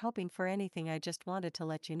 I'm not hoping for anything, I just wanted to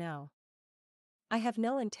let you know. I have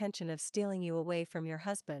no intention of stealing you away from your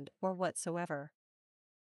husband or whatsoever.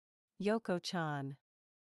 Yoko-chan.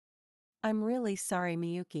 I'm really sorry,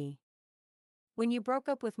 Miyuki. When you broke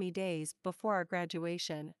up with me days before our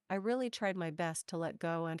graduation, I really tried my best to let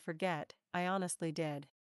go and forget, I honestly did.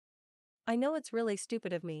 I know it's really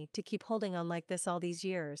stupid of me to keep holding on like this all these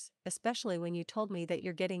years, especially when you told me that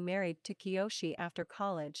you're getting married to Kiyoshi after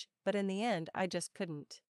college, but in the end I just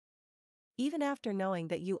couldn't. Even after knowing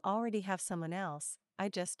that you already have someone else, I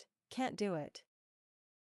just can't do it.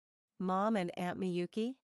 Mom and Aunt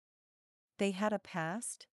Miyuki? They had a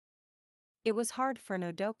past? It was hard for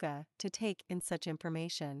Nodoka to take in such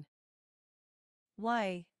information.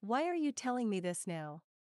 Why are you telling me this now?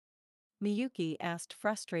 Miyuki asked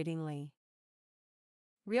frustratingly.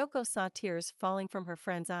 Ryoko saw tears falling from her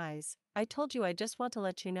friend's eyes. I told you, I just want to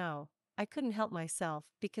let you know. I couldn't help myself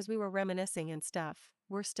because we were reminiscing and stuff,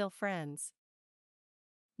 we're still friends.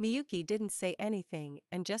 Miyuki didn't say anything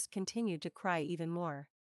and just continued to cry even more.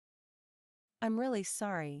 I'm really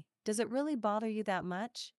sorry, does it really bother you that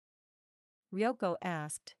much? Ryoko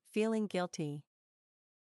asked, feeling guilty.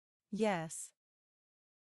 Yes.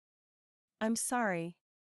 I'm sorry.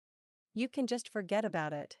 You can just forget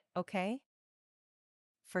about it, okay?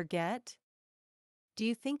 Forget? Do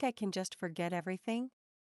you think I can just forget everything?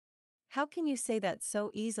 How can you say that so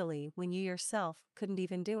easily when you yourself couldn't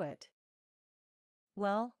even do it?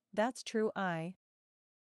 Well, that's true.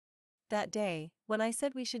 That day, when I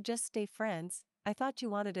said we should just stay friends, I thought you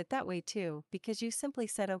wanted it that way too, because you simply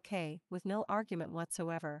said okay, with no argument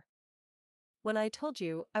whatsoever. When I told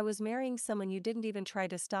you I was marrying someone, you didn't even try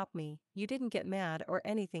to stop me, you didn't get mad or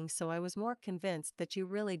anything, so I was more convinced that you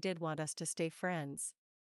really did want us to stay friends.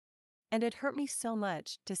 And it hurt me so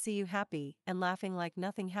much to see you happy and laughing like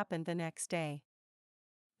nothing happened the next day.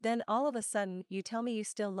 Then all of a sudden you tell me you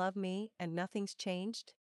still love me and nothing's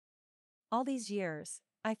changed? All these years,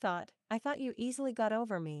 I thought you easily got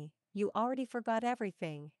over me, you already forgot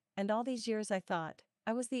everything, and all these years I thought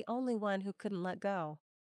I was the only one who couldn't let go.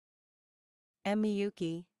 And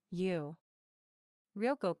Miyuki, you.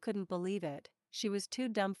 Ryoko couldn't believe it, she was too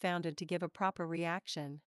dumbfounded to give a proper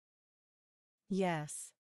reaction.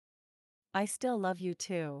 Yes. I still love you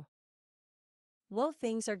too. Whoa,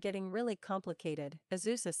 things are getting really complicated,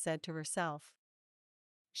 Azusa said to herself.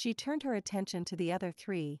 She turned her attention to the other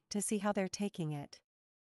three to see how they're taking it.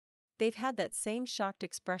 They've had that same shocked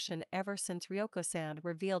expression ever since Ryoko-san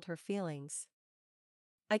revealed her feelings.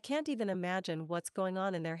 I can't even imagine what's going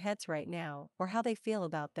on in their heads right now or how they feel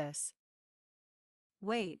about this.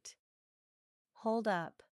 Wait. Hold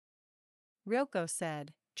up. Ryoko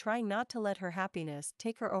said, trying not to let her happiness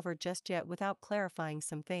take her over just yet without clarifying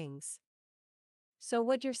some things. So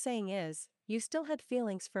what you're saying is, you still had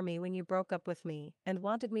feelings for me when you broke up with me and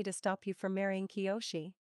wanted me to stop you from marrying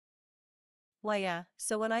Kiyoshi? Why yeah,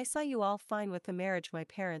 so when I saw you all fine with the marriage my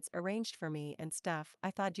parents arranged for me and stuff,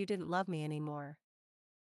 I thought you didn't love me anymore.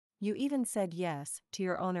 You even said yes to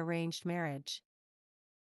your own arranged marriage.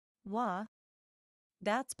 Wah?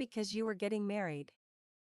 That's because you were getting married.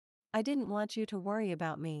 I didn't want you to worry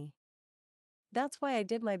about me. That's why I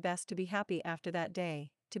did my best to be happy after that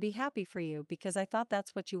day, to be happy for you because I thought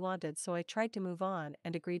that's what you wanted, so I tried to move on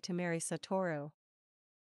and agreed to marry Satoru.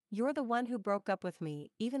 You're the one who broke up with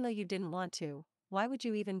me even though you didn't want to. Why would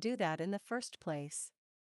you even do that in the first place?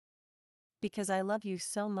 Because I love you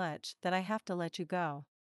so much that I have to let you go.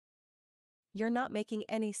 You're not making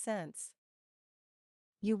any sense.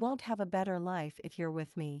 You won't have a better life if you're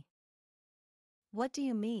with me. What do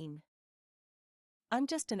you mean? I'm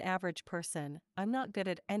just an average person, I'm not good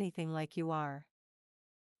at anything like you are.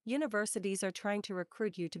 Universities are trying to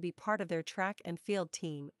recruit you to be part of their track and field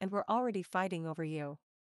team, and we're already fighting over you.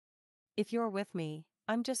 If you're with me,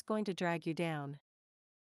 I'm just going to drag you down.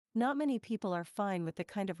 Not many people are fine with the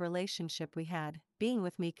kind of relationship we had. Being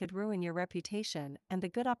with me could ruin your reputation and the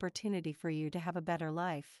good opportunity for you to have a better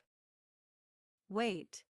life.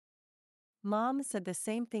 Wait. Mom said the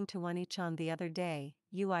same thing to Wani-chan the other day,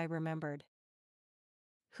 I remembered.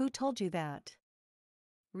 Who told you that?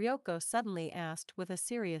 Ryoko suddenly asked with a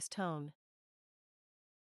serious tone.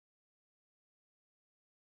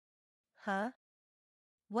 Huh?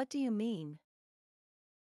 What do you mean?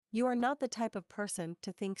 You are not the type of person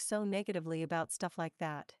to think so negatively about stuff like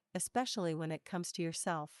that, especially when it comes to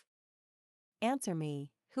yourself. Answer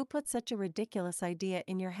me, who put such a ridiculous idea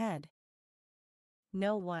in your head?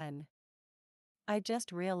 No one. I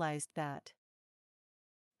just realized that.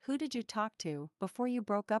 Who did you talk to before you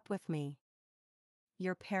broke up with me?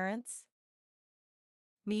 Your parents?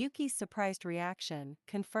 Miyuki's surprised reaction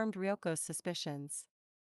confirmed Ryoko's suspicions.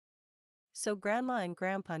 So Grandma and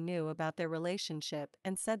Grandpa knew about their relationship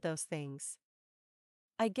and said those things.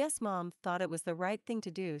 I guess Mom thought it was the right thing to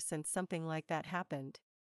do since something like that happened.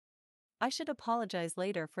 I should apologize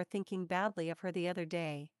later for thinking badly of her the other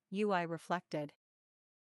day, reflected.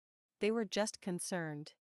 They were just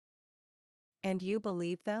concerned. And you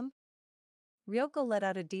believe them? Ryoko let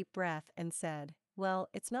out a deep breath and said, well,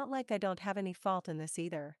 it's not like I don't have any fault in this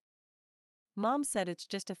either. Mom said it's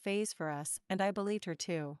just a phase for us, and I believed her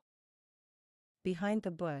too. Behind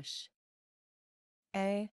the bush.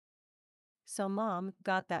 Eh? So Mom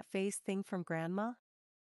got that phase thing from Grandma?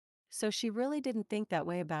 So she really didn't think that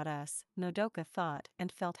way about us, Nodoka thought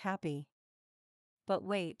and felt happy. But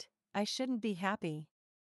wait, I shouldn't be happy.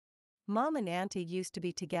 Mom and Auntie used to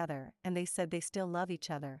be together and they said they still love each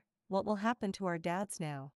other. What will happen to our dads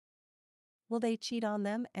now? Will they cheat on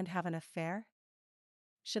them and have an affair?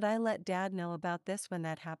 Should I let Dad know about this when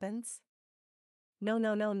that happens? No,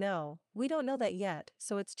 no, no, no, we don't know that yet,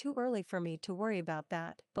 so it's too early for me to worry about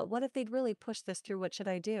that, but what if they'd really push this through? What should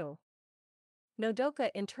I do?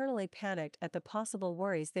 Nodoka internally panicked at the possible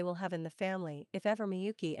worries they will have in the family if ever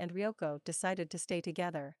Miyuki and Ryoko decided to stay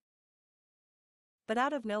together. But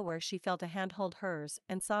out of nowhere she felt a hand hold hers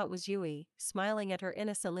and saw it was Yui, smiling at her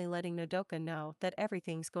innocently, letting Nodoka know that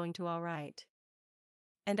everything's going to alright.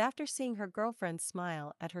 And after seeing her girlfriend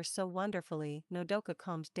smile at her so wonderfully, Nodoka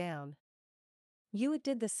calmed down. Yui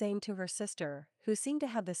did the same to her sister, who seemed to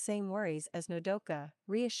have the same worries as Nodoka,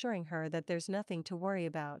 reassuring her that there's nothing to worry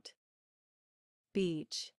about.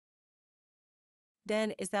 Beach.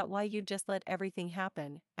 Then is that why you just let everything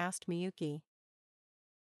happen? Asked Miyuki.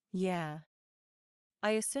 Yeah.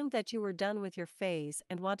 I assumed that you were done with your phase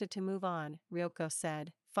and wanted to move on, Ryoko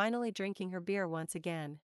said, finally drinking her beer once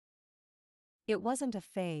again. It wasn't a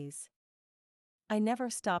phase. I never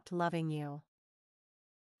stopped loving you.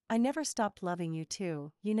 I never stopped loving you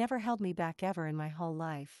too, you never held me back ever in my whole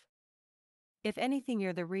life. If anything,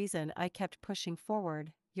 you're the reason I kept pushing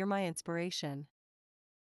forward, you're my inspiration.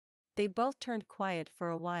 They both turned quiet for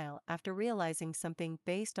a while after realizing something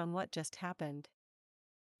based on what just happened.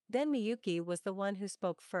 Then Miyuki was the one who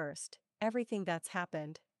spoke first. Everything that's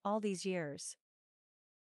happened, all these years.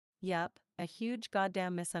 Yup, a huge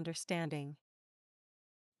goddamn misunderstanding.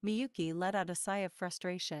 Miyuki let out a sigh of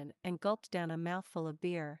frustration and gulped down a mouthful of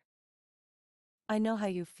beer. I know how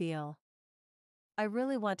you feel. I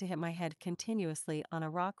really want to hit my head continuously on a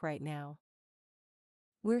rock right now.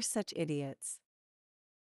 We're such idiots.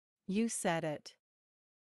 You said it.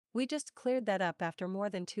 We just cleared that up after more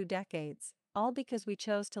than 2 decades, all because we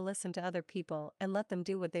chose to listen to other people and let them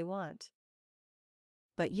do what they want.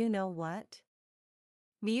 But you know what?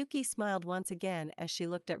 Miyuki smiled once again as she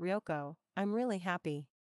looked at Ryoko. I'm really happy.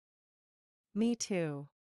 Me too.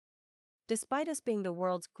 Despite us being the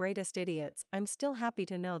world's greatest idiots, I'm still happy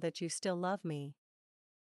to know that you still love me.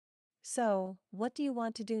 So, what do you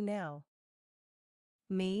want to do now?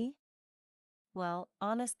 Me? Well,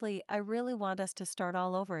 honestly, I really want us to start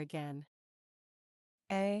all over again.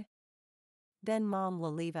 Eh? Then Mom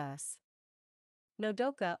will leave us.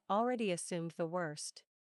 Nodoka already assumed the worst.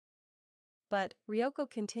 But, Ryoko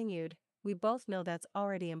continued, we both know that's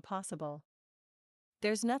already impossible.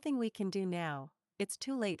 There's nothing we can do now, it's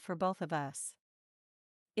too late for both of us.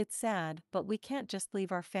 It's sad, but we can't just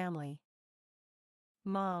leave our family.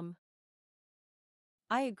 Mom.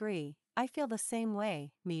 I agree, I feel the same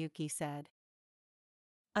way, Miyuki said.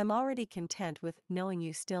 I'm already content with knowing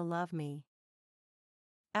you still love me.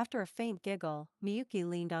 After a faint giggle, Miyuki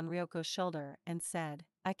leaned on Ryoko's shoulder and said,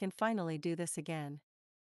 I can finally do this again.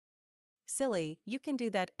 Silly, you can do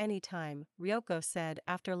that anytime, Ryoko said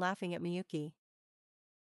after laughing at Miyuki.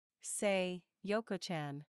 Say,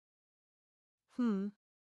 Yoko-chan.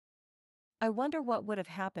 I wonder what would have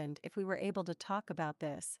happened if we were able to talk about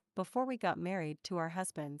this before we got married to our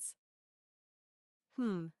husbands.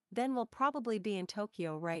 Then we'll probably be in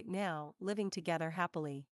Tokyo right now, living together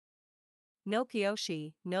happily. No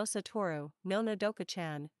Kiyoshi, no Satoru, no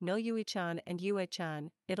Nodoka-chan, no Yui-chan and Yue-chan,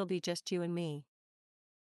 it'll be just you and me.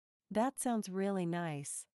 That sounds really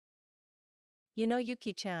nice. You know,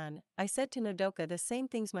 Yuki-chan, I said to Nodoka the same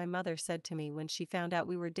things my mother said to me when she found out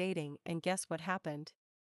we were dating, and guess what happened?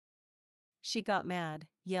 She got mad,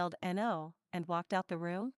 yelled "No," and walked out the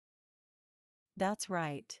room? That's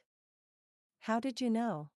right. How did you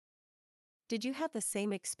know? Did you have the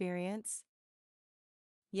same experience?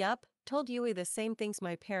 Yup, told Yui the same things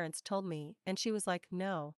my parents told me, and she was like,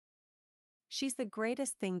 no. She's the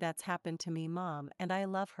greatest thing that's happened to me, Mom, and I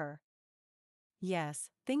love her. Yes,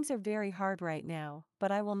 things are very hard right now,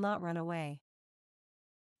 but I will not run away.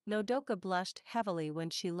 Nodoka blushed heavily when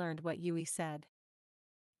she learned what Yui said.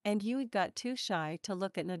 And Yui got too shy to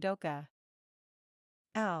look at Nodoka.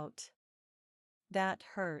 Out. That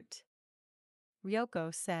hurt.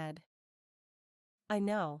 Ryoko said. I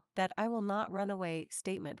know, that I will not run away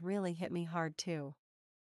statement really hit me hard too.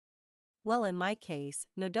 Well, in my case,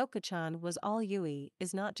 Nodoka-chan was all Yui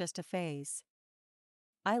is not just a phase.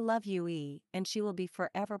 I love Yui, and she will be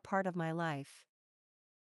forever part of my life.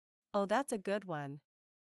 Oh, that's a good one.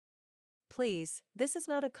 Please, this is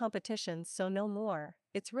not a competition, so no more,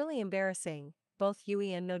 it's really embarrassing, both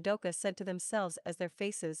Yui and Nodoka said to themselves as their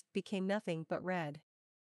faces became nothing but red.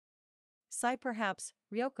 Sigh perhaps,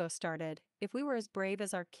 Ryoko started, if we were as brave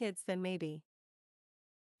as our kids then maybe.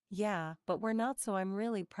 Yeah, but we're not, so I'm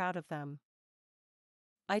really proud of them.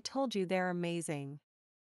 I told you they're amazing.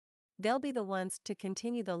 They'll be the ones to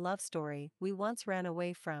continue the love story we once ran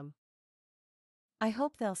away from. I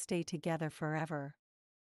hope they'll stay together forever.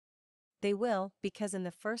 They will, because in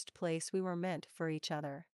the first place we were meant for each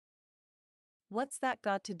other. What's that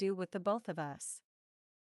got to do with the both of us?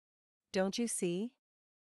 Don't you see?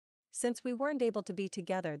 Since we weren't able to be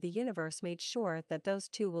together, the universe made sure that those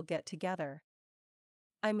two will get together.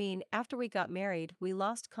 I mean, after we got married, we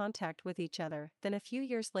lost contact with each other, then a few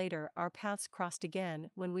years later, our paths crossed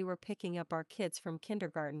again when we were picking up our kids from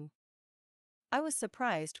kindergarten. I was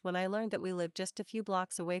surprised when I learned that we lived just a few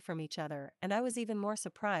blocks away from each other, and I was even more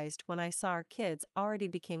surprised when I saw our kids already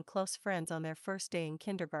became close friends on their first day in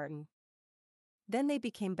kindergarten. Then they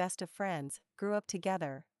became best of friends, grew up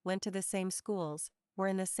together, went to the same schools, were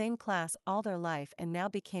in the same class all their life, and now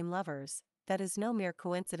became lovers. That is no mere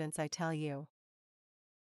coincidence, I tell you.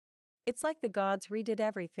 It's like the gods redid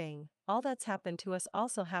everything. All that's happened to us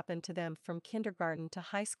also happened to them from kindergarten to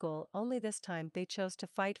high school, only this time they chose to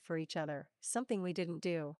fight for each other, something we didn't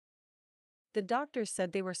do. The doctors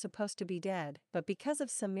said they were supposed to be dead, but because of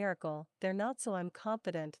some miracle, they're not, so I'm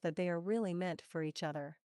confident that they are really meant for each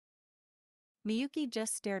other. Miyuki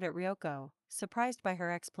just stared at Ryoko, surprised by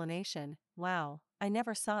her explanation. Wow, I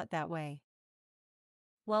never saw it that way.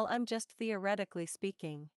 Well, I'm just theoretically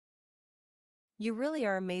speaking. You really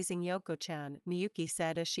are amazing, Yoko-chan, Miyuki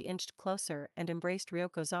said as she inched closer and embraced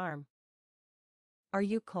Ryoko's arm. Are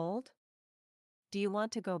you cold? Do you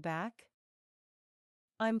want to go back?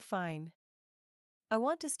 I'm fine. I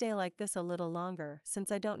want to stay like this a little longer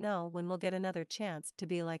since I don't know when we'll get another chance to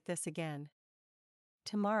be like this again.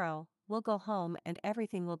 Tomorrow, we'll go home and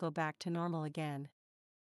everything will go back to normal again.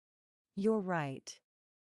 You're right.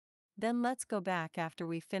 Then let's go back after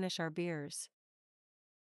we finish our beers.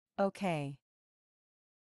 Okay.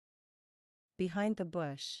 Behind the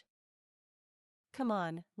bush. Come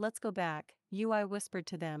on, let's go back, Yui whispered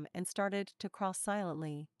to them and started to crawl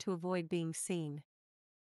silently to avoid being seen.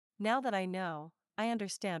 Now that I know, I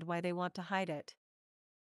understand why they want to hide it.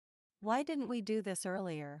 Why didn't we do this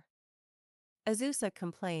earlier? Azusa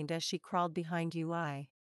complained as she crawled behind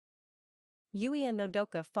Yui. Yui and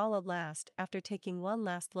Nodoka followed last after taking one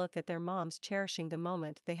last look at their moms, cherishing the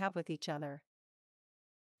moment they have with each other.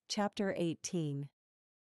 Chapter 18.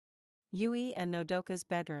 Yui and Nodoka's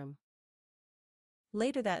bedroom.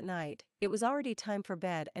 Later that night, it was already time for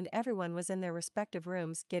bed and everyone was in their respective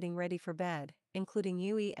rooms getting ready for bed, including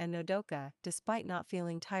Yui and Nodoka, despite not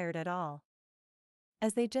feeling tired at all.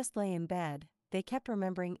 As they just lay in bed, they kept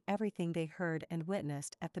remembering everything they heard and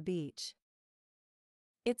witnessed at the beach.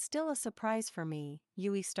 It's still a surprise for me,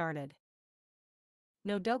 Yui started.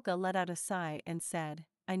 Nodoka let out a sigh and said,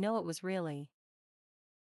 I know it was really.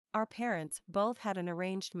 Our parents both had an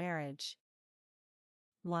arranged marriage.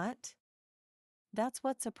 What? That's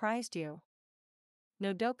what surprised you?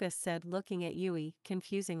 Nodoka said, looking at Yui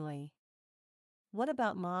confusingly. What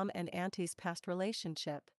about Mom and Auntie's past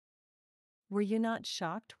relationship? Were you not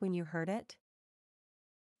shocked when you heard it?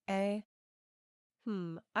 Eh?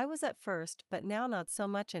 I was at first, but now not so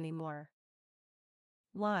much anymore.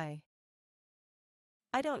 Why?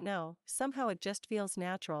 I don't know, somehow it just feels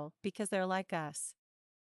natural, because they're like us.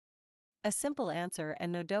 A simple answer,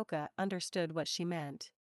 and Nodoka understood what she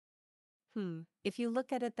meant. If you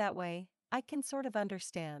look at it that way, I can sort of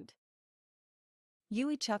understand.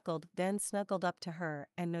 Yui chuckled, then snuggled up to her,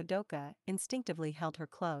 and Nodoka instinctively held her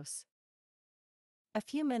close. A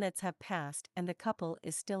few minutes have passed and the couple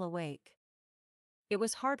is still awake. It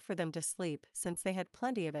was hard for them to sleep since they had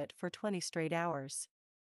plenty of it for 20 straight hours.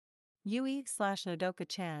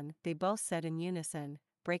 Yui/Nodoka-chan, they both said in unison,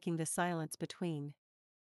 breaking the silence between.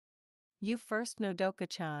 You first,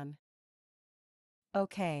 Nodoka-chan.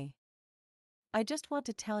 Okay. I just want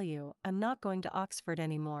to tell you, I'm not going to Oxford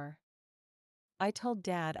anymore. I told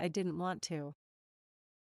Dad I didn't want to.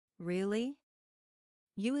 Really?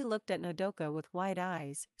 Yui looked at Nodoka with wide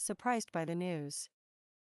eyes, surprised by the news.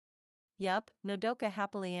 Yup, Nodoka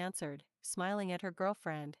happily answered, smiling at her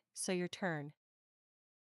girlfriend, so your turn.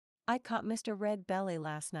 I caught Mr. Red Belly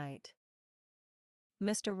last night.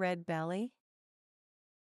 Mr. Red Belly?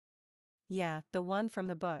 Yeah, the one from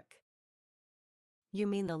the book. You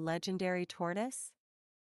mean the legendary tortoise?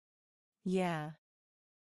 Yeah.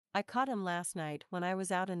 I caught him last night when I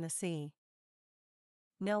was out in the sea.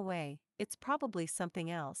 No way, it's probably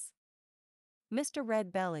something else. Mr.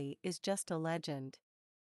 Red Belly is just a legend.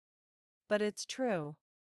 But it's true.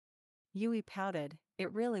 Yui pouted,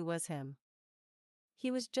 it really was him.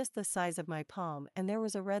 He was just the size of my palm and there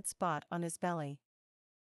was a red spot on his belly.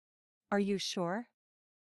 Are you sure?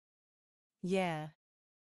 Yeah.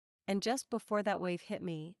 And just before that wave hit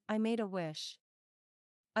me, I made a wish.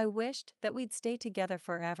 I wished that we'd stay together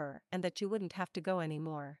forever and that you wouldn't have to go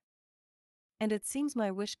anymore. And it seems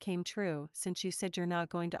my wish came true since you said you're not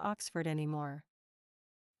going to Oxford anymore.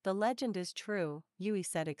 The legend is true, Yui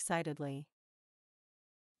said excitedly.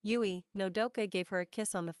 Yui, Nodoka gave her a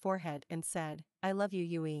kiss on the forehead and said, I love you,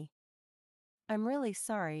 Yui. I'm really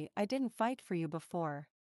sorry I didn't fight for you before.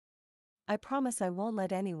 I promise I won't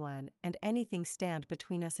let anyone and anything stand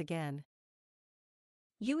between us again.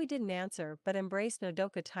 Yui didn't answer but embraced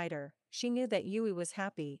Nodoka tighter. She knew that Yui was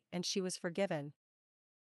happy and she was forgiven.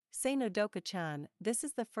 Say Nodoka-chan, this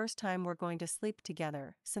is the first time we're going to sleep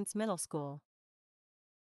together since middle school.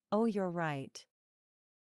 Oh, you're right.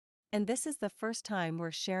 And this is the first time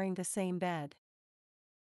we're sharing the same bed.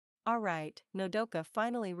 Alright, Nodoka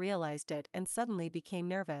finally realized it and suddenly became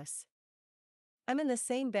nervous. I'm in the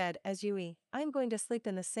same bed as Yui. I'm going to sleep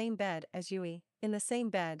in the same bed as Yui. In the same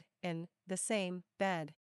bed, in the same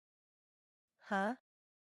bed. Huh?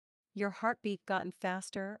 Your heartbeat gotten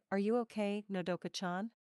faster, are you okay, Nodoka-chan?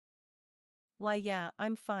 Why yeah,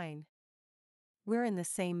 I'm fine. We're in the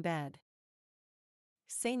same bed.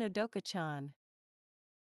 Say Nodoka-chan.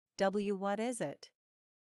 What is it?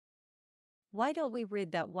 Why don't we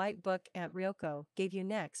read that white book Aunt Ryoko gave you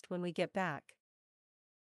next when we get back?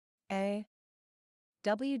 Eh?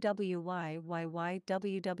 WWY.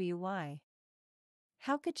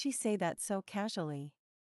 How could she say that so casually?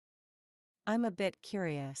 I'm a bit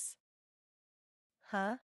curious.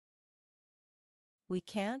 Huh? We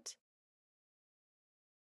can't?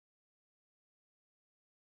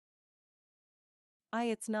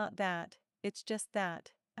 It's not that, it's just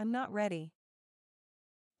that, I'm not ready.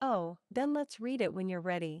 Oh, then let's read it when you're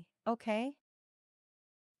ready, okay?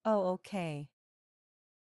 Oh, okay.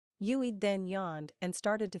 Yui then yawned and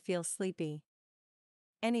started to feel sleepy.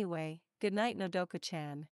 Anyway, good night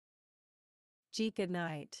Nodoka-chan. Gee, good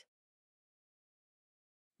night.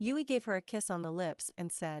 Yui gave her a kiss on the lips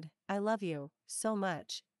and said, I love you, so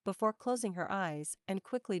much, before closing her eyes and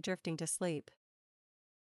quickly drifting to sleep.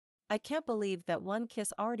 I can't believe that one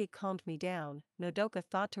kiss already calmed me down, Nodoka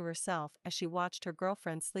thought to herself as she watched her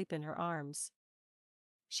girlfriend sleep in her arms.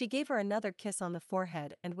 She gave her another kiss on the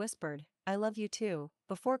forehead and whispered, I love you too,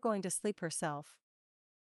 before going to sleep herself.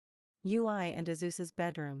 Yui and Azusa's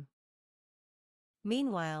bedroom.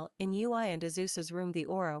 Meanwhile, in Yui and Azusa's room the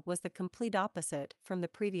aura was the complete opposite from the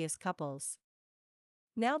previous couples.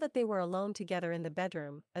 Now that they were alone together in the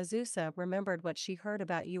bedroom, Azusa remembered what she heard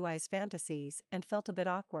about Yui's fantasies and felt a bit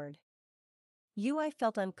awkward. Yui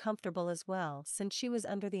felt uncomfortable as well since she was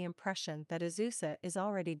under the impression that Azusa is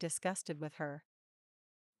already disgusted with her.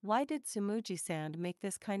 Why did Tsumugi-san make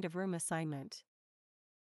this kind of room assignment?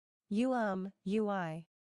 Yui.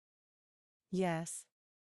 Yes.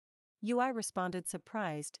 Yui responded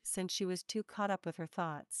surprised since she was too caught up with her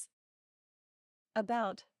thoughts.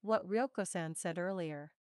 About what Ryoko-san said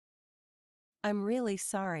earlier. I'm really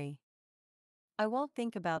sorry. I won't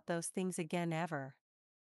think about those things again ever.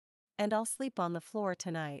 And I'll sleep on the floor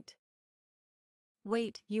tonight.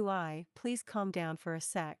 Wait, Yui, please calm down for a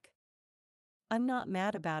sec. I'm not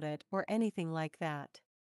mad about it or anything like that.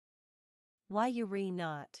 Why Yuri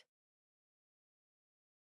not?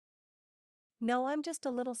 No, I'm just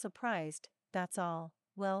a little surprised, that's all.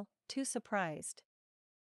 Well, too surprised.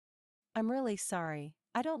 I'm really sorry,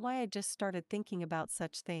 I don't know why I just started thinking about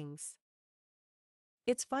such things.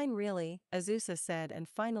 It's fine really, Azusa said and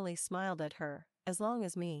finally smiled at her, as long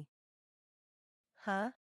as me.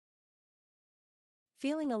 Huh?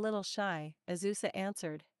 Feeling a little shy, Azusa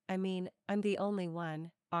answered, I mean, I'm the only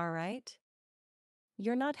one, alright?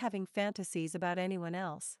 You're not having fantasies about anyone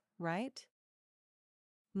else, right?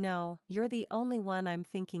 No, you're the only one I'm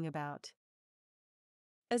thinking about.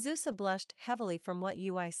 Azusa blushed heavily from what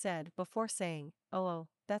Yui said before saying, oh,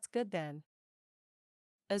 that's good then.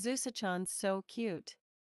 Azusa-chan's so cute.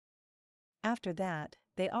 After that,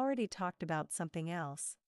 they already talked about something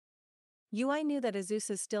else. Yui knew that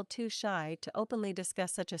Azusa's still too shy to openly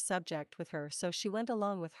discuss such a subject with her, so she went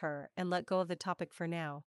along with her and let go of the topic for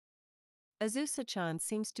now. Azusa-chan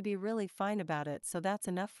seems to be really fine about it, so that's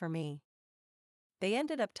enough for me. They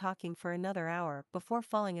ended up talking for another hour before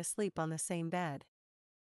falling asleep on the same bed.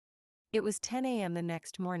 It was 10 a.m. the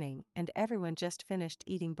next morning and everyone just finished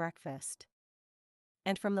eating breakfast.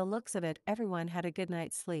 And from the looks of it everyone had a good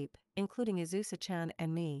night's sleep, including Azusa-chan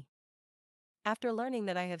and me. After learning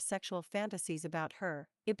that I have sexual fantasies about her,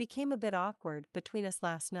 it became a bit awkward between us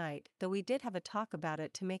last night, though we did have a talk about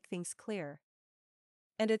it to make things clear.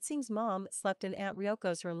 And it seems Mom slept in Aunt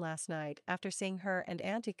Ryoko's room last night after seeing her and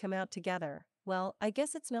Auntie come out together. Well, I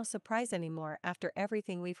guess it's no surprise anymore after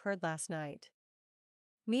everything we've heard last night.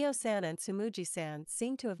 Mio-san and Tsumugi-san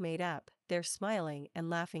seem to have made up, they're smiling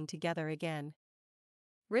and laughing together again.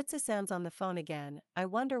 Ritsu-san's on the phone again, I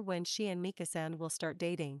wonder when she and Mika-san will start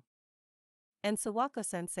dating. And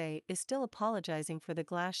Sawako-sensei is still apologizing for the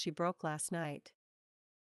glass she broke last night.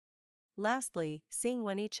 Lastly, seeing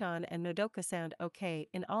Wani-chan and Nodoka sound okay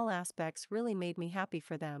in all aspects really made me happy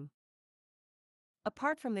for them.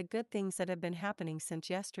 Apart from the good things that have been happening since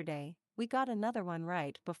yesterday, we got another one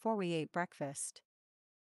right before we ate breakfast.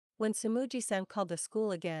 When Sumuji-san called the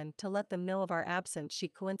school again to let them know of our absence, she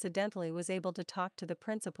coincidentally was able to talk to the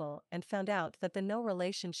principal and found out that the no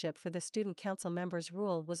relationship for the student council members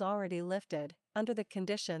rule was already lifted, under the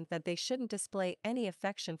condition that they shouldn't display any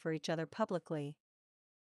affection for each other publicly.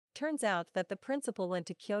 Turns out that the principal went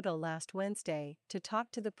to Kyoto last Wednesday to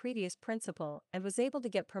talk to the previous principal and was able to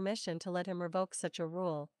get permission to let him revoke such a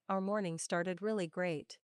rule. Our morning started really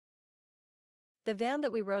great. The van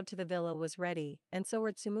that we rode to the villa was ready, and so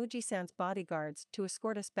were Tsumuji-san's bodyguards to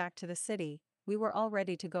escort us back to the city. We were all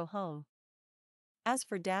ready to go home. As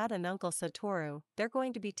for Dad and Uncle Satoru, they're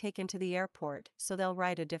going to be taken to the airport, so they'll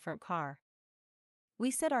ride a different car. We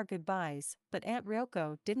said our goodbyes, but Aunt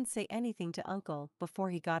Ryoko didn't say anything to Uncle before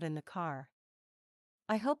he got in the car.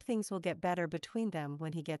 I hope things will get better between them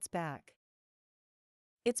when he gets back.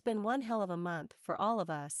 It's been one hell of a month for all of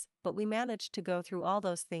us, but we managed to go through all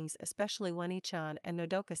those things, especially Wani-chan and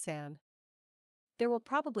Nodoka-san. There will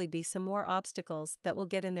probably be some more obstacles that will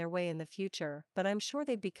get in their way in the future, but I'm sure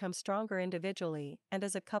they've become stronger individually and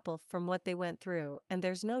as a couple from what they went through, and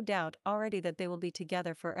there's no doubt already that they will be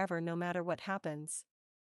together forever no matter what happens.